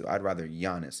besides them two. I'd rather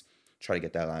Giannis try to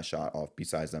get that last shot off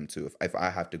besides them two if I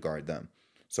have to guard them.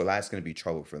 So that's going to be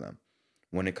trouble for them.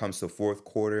 When it comes to fourth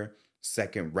quarter,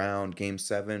 second round, game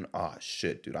 7,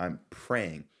 shit, dude, I'm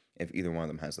praying if either one of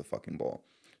them has the fucking ball.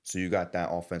 So you got that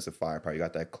offensive firepower. You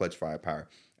got that clutch firepower.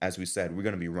 As we said, we're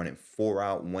going to be running 4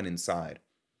 out, 1 inside.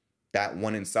 That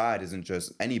 1 inside isn't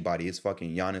just anybody. It's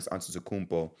fucking Giannis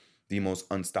Antetokounmpo, the most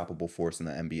unstoppable force in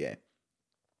the NBA.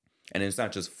 And it's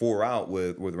not just 4 out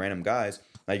with random guys.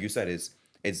 Like you said,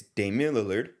 it's Damian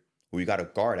Lillard, who you got to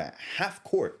guard at half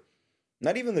court.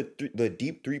 Not even the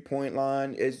deep 3-point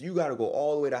line. You got to go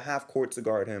all the way to half court to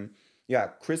guard him. You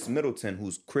got Chris Middleton,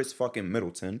 who's Chris fucking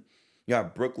Middleton. You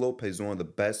got Brook Lopez, one of the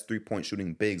best 3-point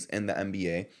shooting bigs in the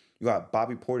NBA. You got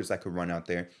Bobby Portis that could run out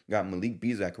there. You got Malik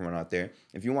Beasley that can run out there.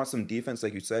 If you want some defense,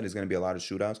 like you said, it's going to be a lot of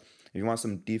shootouts. If you want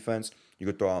some defense, you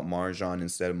could throw out Marjan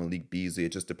instead of Malik Beasley.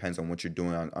 It just depends on what you're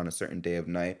doing on a certain day of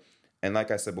night. And like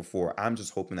I said before, I'm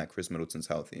just hoping that Chris Middleton's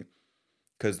healthy.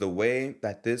 Because the way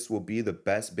that this will be the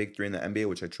best big 3 in the NBA,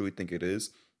 which I truly think it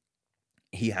is,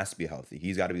 he has to be healthy.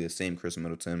 He's got to be the same Chris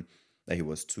Middleton that he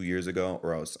was 2 years ago,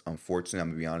 or else, unfortunately, I'm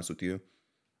going to be honest with you,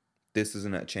 this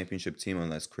isn't a championship team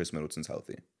unless Chris Middleton's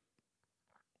healthy.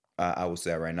 I will say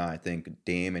that right now. I think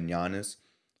Dame and Giannis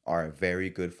are a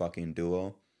very good fucking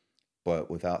duo,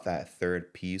 but without that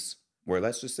third piece, where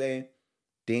let's just say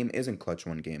Dame isn't clutch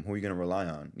one game, who are you going to rely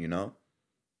on, you know?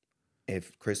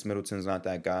 If Chris Middleton's not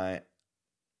that guy,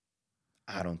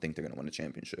 I don't think they're going to win a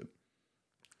championship.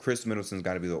 Chris Middleton's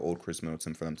got to be the old Chris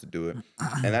Middleton for them to do it.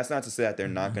 And that's not to say that they're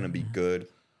not going to be good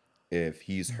if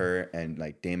he's hurt and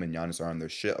like Dame and Giannis are on their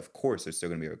shit. Of course, they're still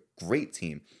going to be a great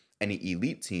team, any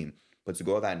elite team. But to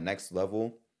go to that next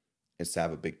level is to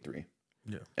have a big 3.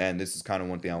 Yeah. And this is kind of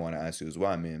one thing I want to ask you as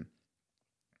well. I mean,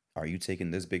 are you taking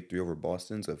this big 3 over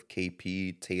Boston's of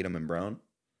KP, Tatum, and Brown?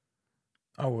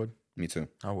 I would. Me too.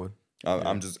 I would. Yeah.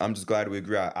 I'm just glad we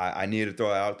agree. I need to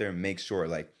throw it out there and make sure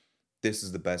like this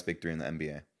is the best big three in the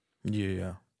NBA.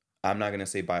 Yeah. I'm not gonna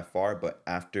say by far, but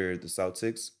after the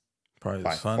Celtics, Probably the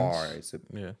by far, Suns.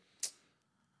 Yeah.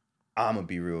 I'm gonna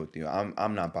be real with you.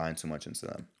 I'm not buying too much into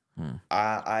them. Hmm.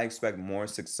 I expect more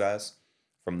success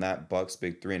from that Bucks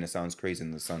big three, and it sounds crazy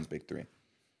in the Suns big three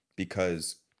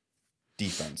because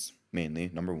defense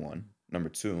mainly number one, number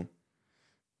two,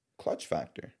 clutch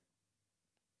factor.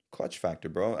 Clutch factor,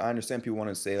 bro. I understand people want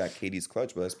to say that KD's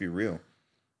clutch, but let's be real.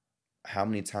 How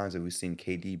many times have we seen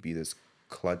KD be this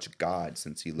clutch god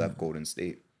since he left Golden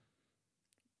State?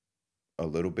 A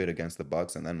little bit against the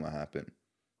Bucks, and then what happened?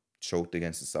 Choked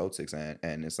against the Celtics,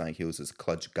 and it's like he was this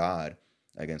clutch god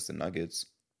against the Nuggets.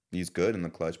 He's good in the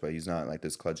clutch, but he's not like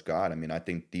this clutch god. I mean, I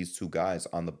think these two guys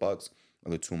on the Bucks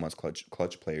are the two most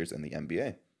clutch players in the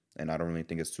NBA, and I don't really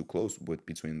think it's too close with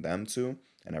between them two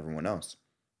and everyone else.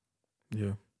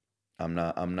 Yeah. I'm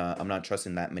not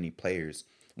trusting that many players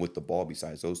with the ball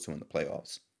besides those two in the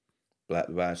playoffs. But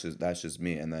that's just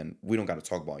me. And then we don't got to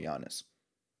talk about Giannis.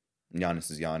 Giannis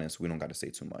is Giannis. We don't got to say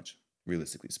too much,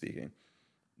 realistically speaking.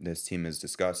 This team is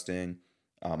disgusting.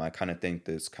 I kind of think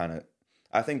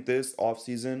I think this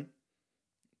offseason,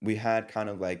 we had kind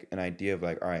of like an idea of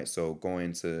like, all right, so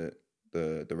going to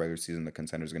the regular season, the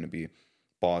contenders are going to be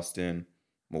Boston,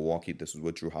 Milwaukee. This was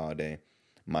with Drew Holiday,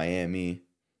 Miami,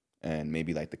 and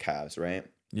maybe like the Cavs, right?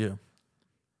 Yeah.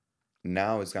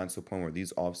 Now it's gotten to a point where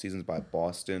these off seasons by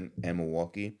Boston and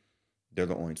Milwaukee, they're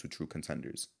the only two true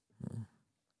contenders.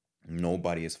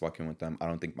 Nobody is fucking with them. I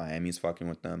don't think Miami's fucking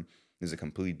with them. There's a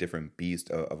completely different beast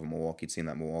of a Milwaukee team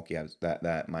that Milwaukee has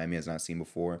that Miami has not seen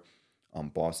before.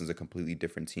 Boston's a completely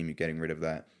different team. You're getting rid of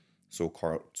that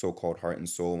so-called heart and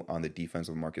soul on the defense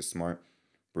of Marcus Smart,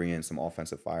 bring in some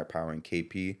offensive firepower and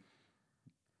KP.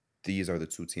 These are the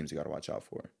two teams you got to watch out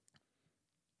for.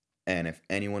 And if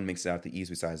anyone makes it out the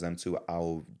East besides them two, I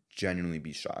will genuinely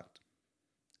be shocked.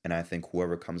 And I think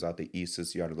whoever comes out the East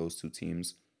this year out of those two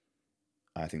teams,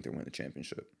 I think they're winning the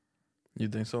championship. You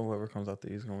think so? Whoever comes out the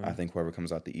East is gonna win. I think whoever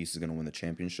comes out the East is gonna win the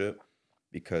championship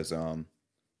because I'm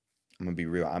gonna be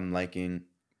real. I'm liking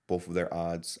both of their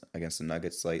odds against the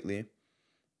Nuggets slightly.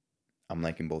 I'm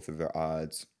liking both of their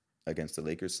odds against the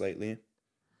Lakers slightly.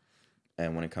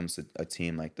 And when it comes to a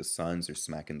team like the Suns, they're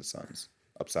smacking the Suns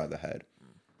upside the head.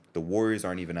 The Warriors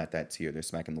aren't even at that tier. They're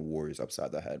smacking the Warriors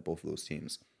upside the head, both of those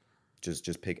teams.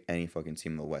 Just pick any fucking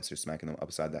team in the West. They're smacking them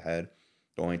upside the head.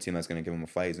 The only team that's going to give them a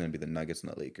fight is going to be the Nuggets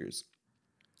and the Lakers.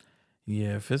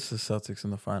 Yeah, if it's the Celtics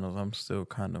in the finals, I'm still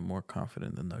kind of more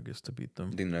confident the Nuggets to beat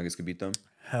them. You think the Nuggets could beat them?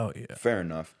 Hell yeah. Fair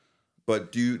enough.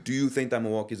 But do you think that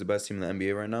Milwaukee's the best team in the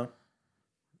NBA right now?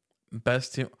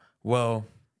 Best team? Well,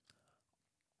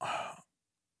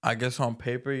 I guess on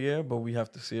paper, yeah, but we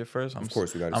have to see it first. Of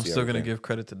course, we got to see I'm still going to everything. give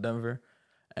credit to Denver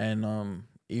and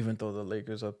even though the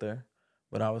Lakers up there.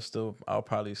 But I'll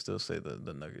probably still say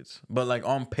the Nuggets. But like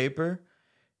on paper,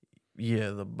 yeah,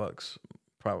 the Bucks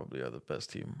probably are the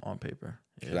best team on paper.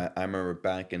 Yeah. I remember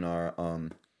back in our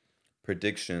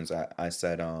predictions, I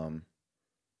said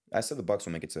the Bucks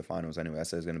will make it to the finals anyway. I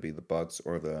said it's gonna be the Bucks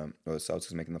or the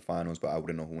Celtics making the finals, but I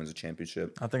wouldn't know who wins the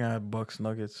championship. I think I had Bucks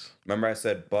Nuggets. Remember I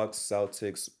said Bucks,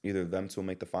 Celtics, either them two will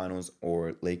make the finals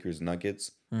or Lakers,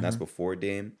 Nuggets. And that's before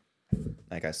Dame.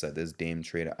 Like I said, this Dame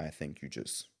trade, I think you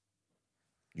just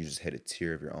hit a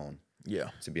tier of your own.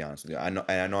 Yeah. To be honest with you, I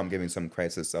know I'm giving some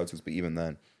credit to the Celtics, but even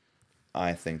then,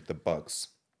 I think the Bucks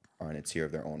are in a tier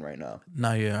of their own right now.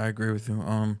 Nah, yeah, I agree with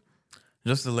you.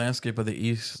 Just the landscape of the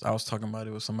East. I was talking about it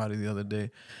with somebody the other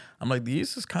day. I'm like, the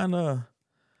East is kind of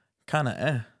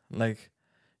Like,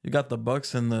 you got the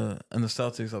Bucks and the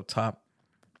Celtics up top.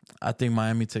 I think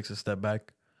Miami takes a step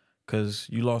back because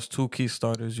you lost two key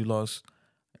starters. You lost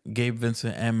Gabe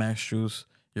Vincent and Max Strus.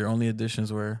 Your only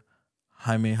additions were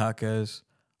Jaime Jaquez,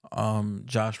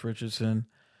 Josh Richardson.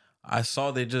 I saw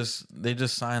they just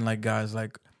signed like guys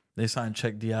like they signed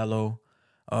Czech Diallo,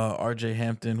 RJ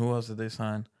Hampton. Who else did they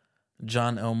sign?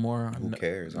 John Elmore. Who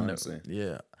cares, honestly?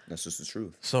 Yeah. That's just the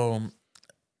truth. So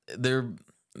they're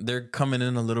coming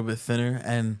in a little bit thinner,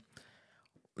 and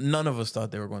none of us thought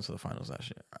they were going to the finals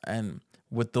last year. And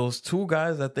with those two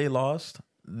guys that they lost,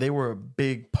 they were a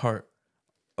big part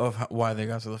of why they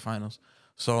got to the finals.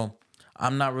 So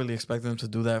I'm not really expecting them to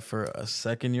do that for a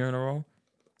second year in a row.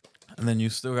 And then you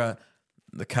still got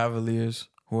the Cavaliers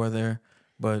who are there.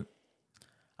 But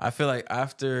I feel like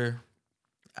after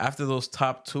those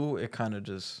top two, it kind of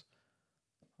just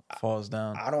falls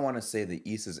down. I don't want to say the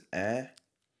East is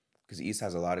because the East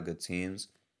has a lot of good teams.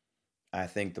 I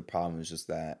think the problem is just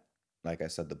that like I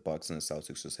said, the Bucks and the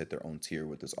Celtics just hit their own tier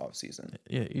with this offseason.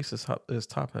 Yeah, East is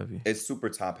top heavy. It's super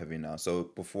top heavy now.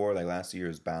 So before, like last year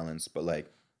is balanced, but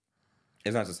like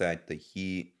it's not to say like the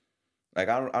Heat. Like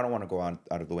I don't want to go out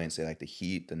of the way and say like the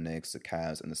Heat, the Knicks, the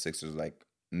Cavs, and the Sixers like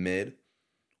mid,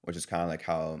 which is kind of like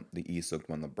how the East looked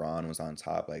when LeBron was on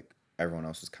top. Like everyone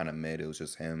else was kind of mid. It was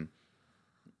just him,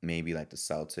 maybe like the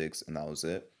Celtics, and that was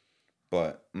it.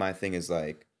 But my thing is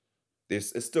like,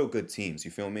 it's still good teams.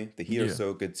 You feel me? The Heat are Yeah.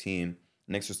 still a good team.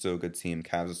 Knicks are still a good team.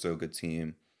 Cavs are still a good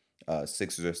team.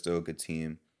 Sixers are still a good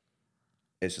team.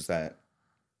 It's just that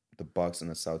the Bucks and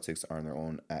the Celtics are in their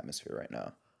own atmosphere right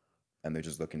now, and they're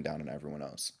just looking down on everyone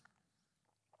else.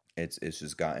 It's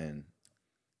just gotten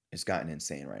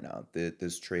insane right now.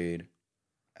 This trade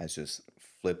has just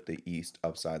flipped the East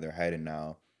upside their head, and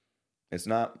now it's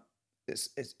not.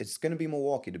 It's gonna be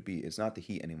Milwaukee to beat. It's not the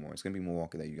Heat anymore. It's gonna be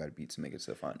Milwaukee that you got to beat to make it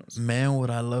to the finals. Man, would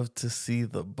I love to see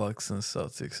the Bucks and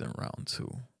Celtics in round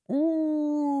 2.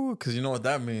 Ooh, because you know what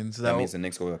that means. That means the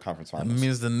Knicks go to the conference That finals.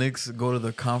 means the Knicks go to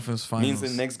the conference finals. Means the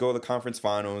Knicks go to the conference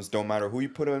finals. Don't matter who you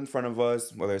put in front of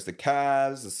us, whether it's the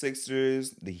Cavs, the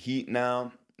Sixers, the Heat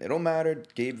now. It don't matter.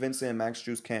 Gabe Vincent and Max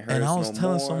Strus can't hurt And us I was no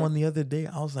telling more. someone the other day,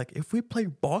 I was like, if we play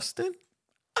Boston,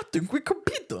 I think we could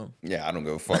beat them. Yeah, I don't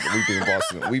give a fuck. We beat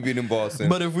Boston. We beat Boston.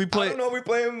 But if we I play, don't know. We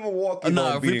play in Milwaukee.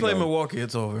 nah, if we play them. Milwaukee,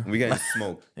 it's over. We getting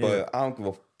smoked. Yeah. But I don't give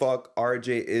a fuck.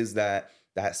 RJ is that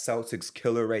Celtics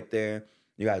killer right there.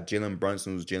 You got Jalen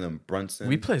Brunson, who's Jalen Brunson.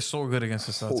 We play so good against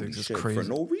the Celtics. Holy It's shit, crazy. for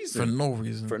no reason. For no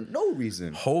reason. For no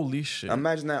reason. Holy shit.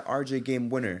 Imagine that RJ game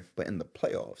winner, but in the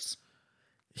playoffs.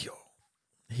 Yo,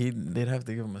 they'd have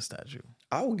to give him a statue.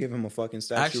 I will give him a fucking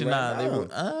statue Actually, right nah, now. they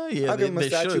would. Yeah, I'll give him a they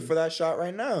statue should. for that shot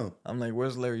right now. I'm like,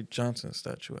 where's Larry Johnson's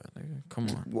statue at? Nigga? Come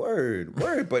on. Word.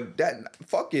 But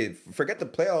fuck it. Forget the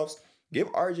playoffs. Give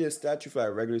RJ a statue for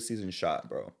that regular season shot,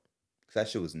 bro. 'Cause that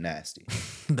shit was nasty.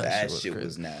 that shit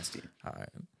was nasty. All right.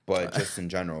 But just in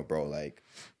general, bro, like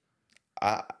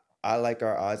I like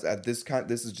our odds at this kind.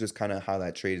 This is just kind of how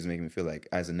that trade is making me feel like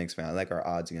as a Knicks fan. I like our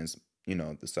odds against the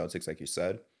Celtics, like you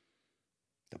said.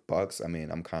 The Bucks. I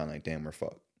mean, I'm kind of like, damn, we're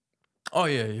fucked. Oh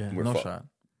yeah, We're no fucked. shot.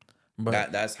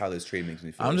 But That's how this trade makes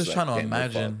me feel. I'm It's just like, trying to damn, we're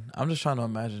imagine. I'm just trying to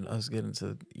imagine us getting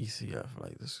to ECF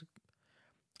like this.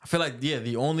 I feel like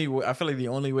the only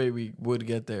way we would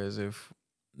get there is if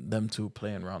them two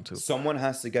play in round 2. fucked. Someone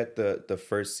has to get the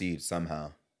first seed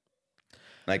somehow.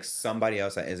 Like somebody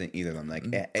else that isn't either of them. Like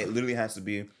it literally has to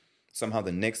be somehow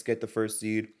the Knicks get the first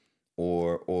seed,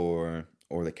 or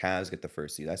the Cavs get the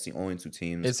first seed. That's the only two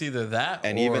teams. It's either that,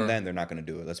 and or even then they're not going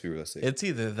to do it. Let's be realistic. it's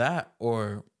either that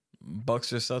or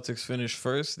Bucks or Celtics finish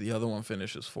first. The other one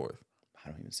finishes 4th. I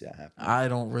don't even see that happening. I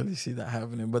don't really see that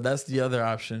happening, but that's the other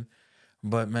option.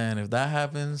 But man, if that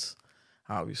happens,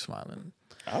 I'll be smiling.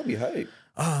 I'll be hyped.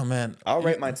 Oh man, I'll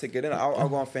write my ticket in. I'll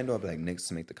go on FanDuel. I'll be like, Knicks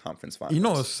to make the conference finals. you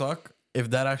know what suck if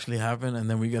that actually happened and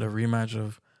then we get a rematch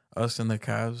of us and the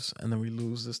Cavs and then we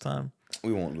lose this time.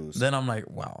 We won't lose. Then I'm like,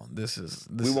 wow, this.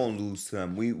 We won't lose to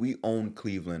them. We own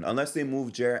Cleveland. Unless they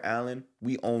move Jarrett Allen,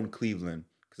 we own Cleveland.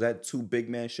 Because that 2 big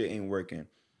man shit ain't working.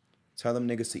 Tell them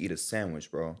niggas to eat a sandwich,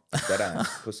 bro. That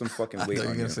ass. Put some fucking I weight thought you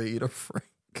on were you. gonna say eat a Frank.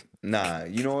 Nah,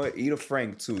 you know what? Eat a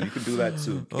Frank too. You can do that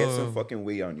too. Get some fucking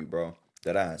weight on you, bro.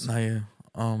 That ass. Nah, yeah.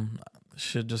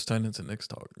 Shit just turned into Knicks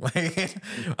talk. Like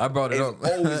I brought it up. It's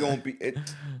always gonna be.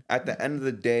 At the end of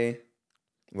the day,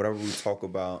 whatever we talk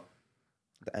about,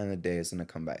 at the end of the day, it's gonna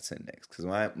come back to the Knicks. Because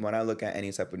when I look at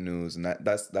any type of news, and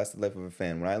that's the life of a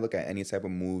fan. When I look at any type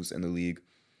of moves in the league,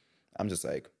 I'm just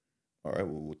like, all right,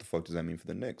 well, what the fuck does that mean for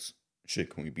the Knicks? Shit,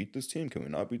 can we beat this team? Can we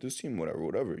not beat this team?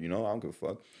 Whatever. You know, I don't give a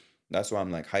fuck. That's why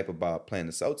I'm like hype about playing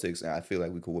the Celtics, and I feel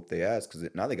like we could whoop their ass because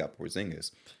now they got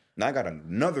Porzingis. Now I got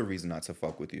another reason not to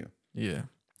fuck with you. Yeah.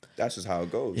 That's just how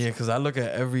it goes. Yeah, because I look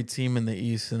at every team in the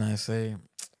East and I say,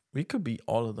 we could beat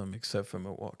all of them except for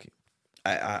Milwaukee.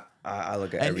 I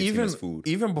look at And every team even as food.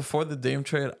 even before the Dame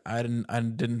trade, I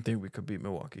didn't think we could beat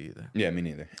Milwaukee either. Yeah, me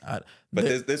neither. But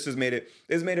they- this just made it.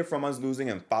 This made it from us losing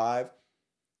in 5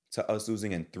 to us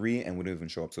losing in 3, and we didn't even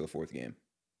show up to the 4th game.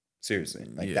 Seriously,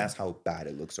 like Yeah. that's how bad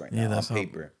it looks right Yeah, now on that's how-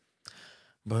 paper.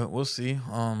 But we'll see.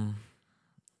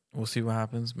 We'll see what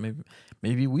happens.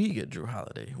 Maybe we get Drew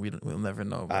Holiday. We'll never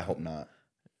know. I hope not.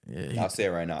 Yeah, I'll say it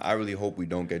right now. I really hope we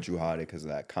don't get Drew Holiday because of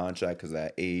that contract, because of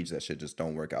that age. That shit just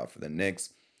don't work out for the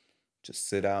Knicks. Just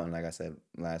sit out and, like I said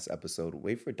last episode,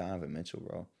 wait for Donovan Mitchell,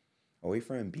 bro. Or wait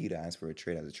for Embiid to ask for a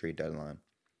trade as a trade deadline.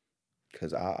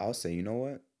 Because I'll say, you know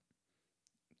what?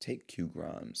 Take Q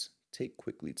Grimes. Take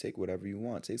Quickly. Take whatever you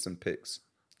want. Take some picks.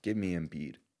 Give me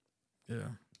Embiid. yeah.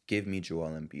 Give me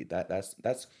Joel Embiid.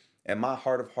 That's in my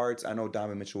heart of hearts. I know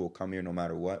Donovan Mitchell will come here no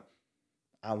matter what.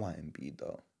 I want Embiid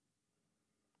though.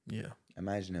 Yeah.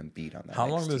 Imagine Embiid on that. How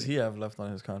next long does team. he have left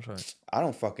on his contract? I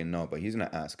don't fucking know, but he's gonna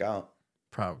ask out.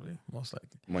 Probably, most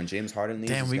likely. When James Harden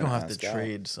leaves, Damn, he's we gonna gonna have to ask out.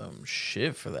 trade some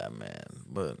shit for that man.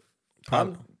 But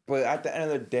probably. But at the end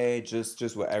of the day, just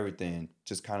with everything,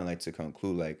 just kind of like to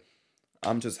conclude, like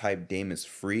I'm just hyped Dame is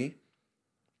free.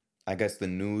 I guess the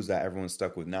news that everyone's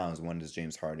stuck with now is when does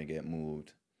James Harden get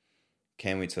moved?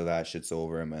 Can't wait till that shit's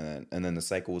over, man. And then the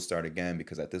cycle will start again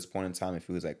because at this point in time, it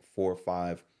feels like 4 or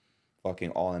 5 fucking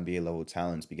all NBA level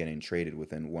talents be getting traded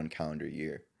within 1 calendar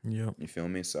year. Yep. You feel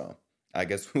me? So I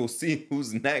guess we'll see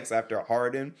who's next after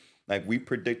Harden. Like we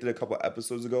predicted a couple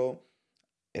episodes ago,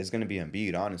 it's gonna be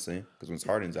Embiid, honestly, because once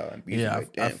Harden's out, Embiid's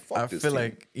like, damn, fuck this feel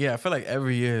team. I feel like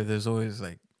every year there's always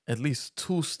like at least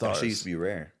 2 stars. That shit used to be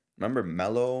rare. Remember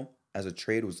Melo as a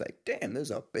trade was like, damn,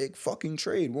 there's a big fucking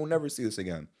trade. We'll never see this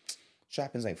again. Shit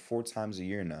happens like 4 times a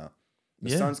year now.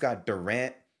 The Suns got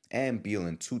Durant and Beal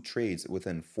in 2 trades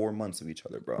within 4 months of each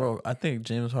other, bro. Bro, I think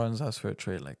James Harden's asked for a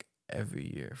trade like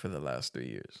every year for the last 3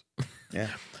 years. Yeah.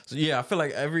 So yeah, I feel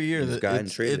like every year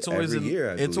it's always every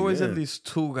year. It's always at least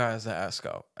 2 guys that ask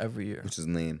out every year, which is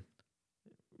lame.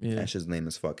 Yeah, that's just lame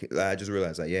as fuck. I just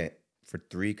realized that. Yeah, for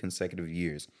 3 consecutive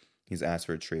years, he's asked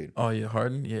for a trade. Oh yeah,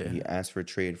 Harden. Yeah, he asked for a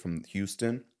trade from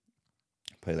Houston.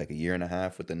 Played like a year and a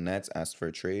half with the Nets. Asked for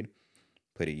a trade.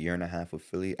 Played a year and a half with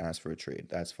Philly. Asked for a trade.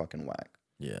 That's fucking whack.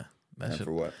 Yeah,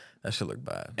 for what? That should look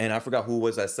bad. And I forgot who it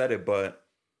was that said it, but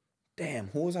damn,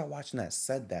 who was I watching that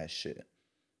said that shit?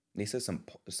 They said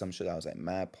some shit. I was like,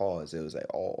 mad pause. It was like,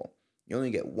 oh, you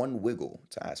only get 1 wiggle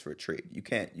to ask for a trade. You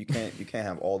can't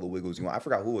have all the wiggles you want. I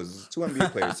forgot who it was. 2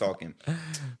 NBA players talking,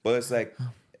 but it's like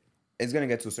it's gonna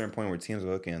get to a certain point where teams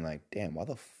are looking like, damn, why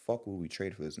the fuck would we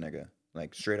trade for this nigga?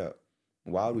 Like straight up,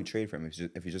 why would we trade for him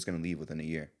if he's just gonna leave within a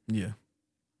year? Yeah.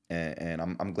 And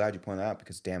I'm glad you pointed that out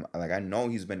because damn, like I know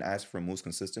he's been asked for moves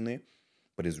consistently,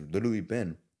 but it's literally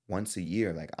been once a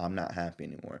year. Like I'm not happy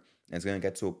anymore. And it's gonna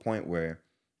get to a point where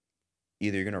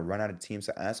either you're gonna run out of teams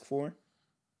to ask for,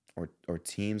 or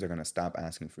teams are gonna stop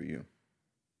asking for you.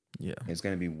 Yeah. It's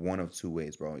gonna be one of 2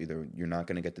 ways, bro. Either you're not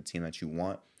gonna get the team that you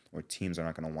want, or teams are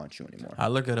not gonna want you anymore. I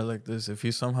look at it like this: if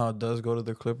he somehow does go to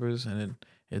the Clippers and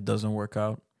it doesn't work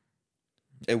out,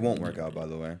 it won't work out. By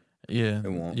the way. Yeah,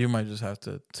 it won't. You might just have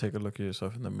to take a look at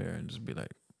yourself in the mirror and just be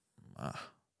like,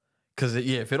 because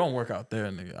if it don't work out there,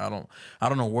 nigga, I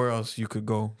don't know where else you could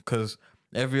go. Because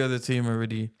every other team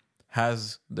already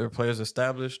has their players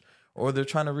established, or they're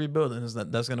trying to rebuild, and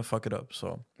that's gonna fuck it up.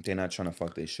 So they're not trying to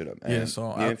fuck their shit up. And yeah,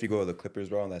 so if you go to the Clippers,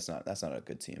 bro, that's not a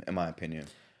good team, in my opinion.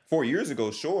 4 years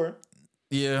ago, sure.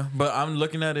 Yeah, but I'm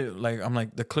looking at it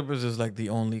like the Clippers is like the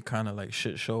only kind of like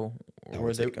shit show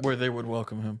where they would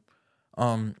welcome him.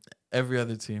 Every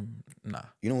other team, nah.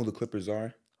 You know who the Clippers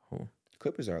are? Who? The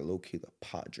Clippers are low key the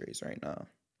Padres right now.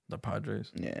 The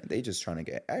Padres? Yeah, they just trying to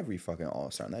get every fucking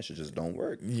all-star. And that shit just don't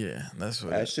work. Yeah, that's what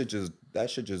that shit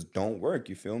just don't work.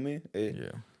 You feel me?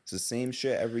 Yeah, it's the same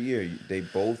shit every year. They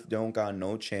both don't got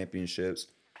no championships.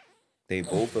 They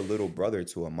both a little brother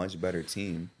to a much better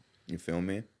team. You feel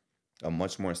me? A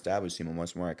much more established team, a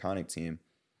much more iconic team.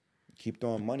 Keep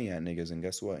throwing money at niggas, and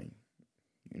guess what?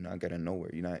 You're not getting nowhere.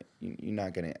 You're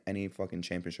not getting any fucking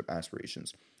championship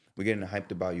aspirations. We're getting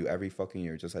hyped about you every fucking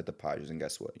year, just like the Padres, and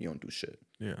guess what? You don't do shit.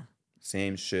 Yeah.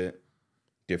 Same shit,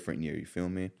 different year. You feel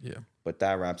me? Yeah. But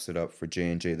that wraps it up for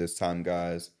J&J this time,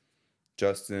 guys.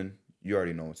 Justin, you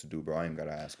already know what to do, bro. I ain't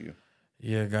gotta ask you.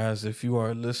 Yeah, guys, if you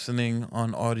are listening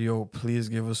on audio, please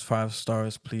give us 5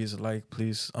 stars. Please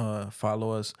please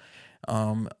follow us.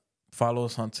 Follow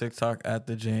us on TikTok at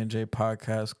the J&J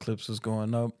Podcast. Clips is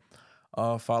going up.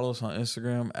 Follow us on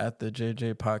Instagram at the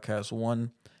JJ Podcast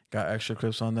 1. Got extra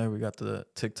clips on there. We got the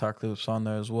TikTok clips on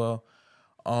there as well.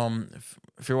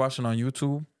 If you're watching on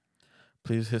YouTube,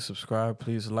 please hit subscribe.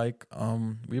 Please like.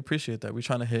 We appreciate that. We're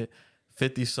trying to hit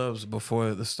 50 subs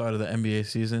before the start of the NBA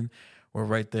season. We're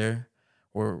right there.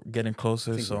 We're getting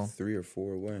closer. I think so we're 3 or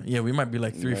 4 away. Yeah, we might be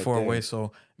like 3 or 4 there. away.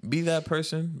 So be that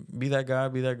person, be that guy,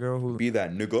 be that girl who be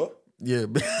that nigga. Yeah.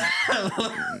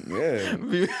 Yeah.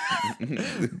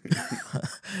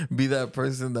 Be that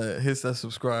person that hits that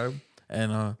subscribe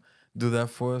and do that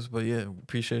for us. But yeah,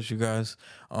 appreciate you guys.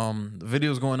 The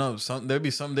video's going up. There'll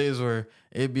be some days where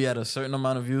it'd be at a certain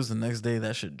amount of views. The next day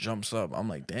that shit jumps up. I'm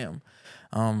like, damn.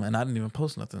 And I didn't even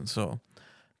post nothing. So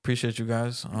appreciate you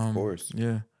guys. Of course.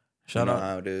 Yeah. Shout out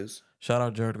how it is. Shout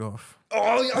out Jared Goff. Oh,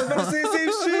 I was about to say the same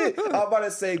shit. I was about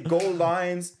to say go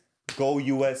Lions, go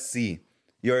USC.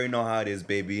 You already know how it is,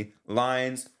 baby.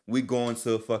 Lions, we going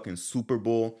to a fucking Super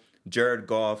Bowl. Jared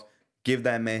Goff, give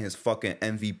that man his fucking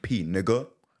MVP, nigga.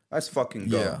 Let's fucking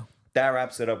go. Yeah. That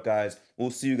wraps it up, guys. We'll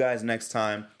see you guys next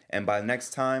time. And by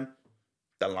next time,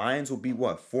 the Lions will be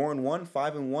what, 4-1,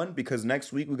 5-1, because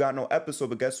next week we got no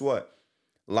episode. But guess what?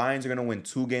 Lions are gonna win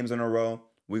 2 games in a row.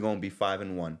 We're gonna be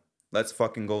 5-1. Let's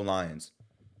fucking go Lions.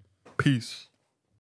 Peace.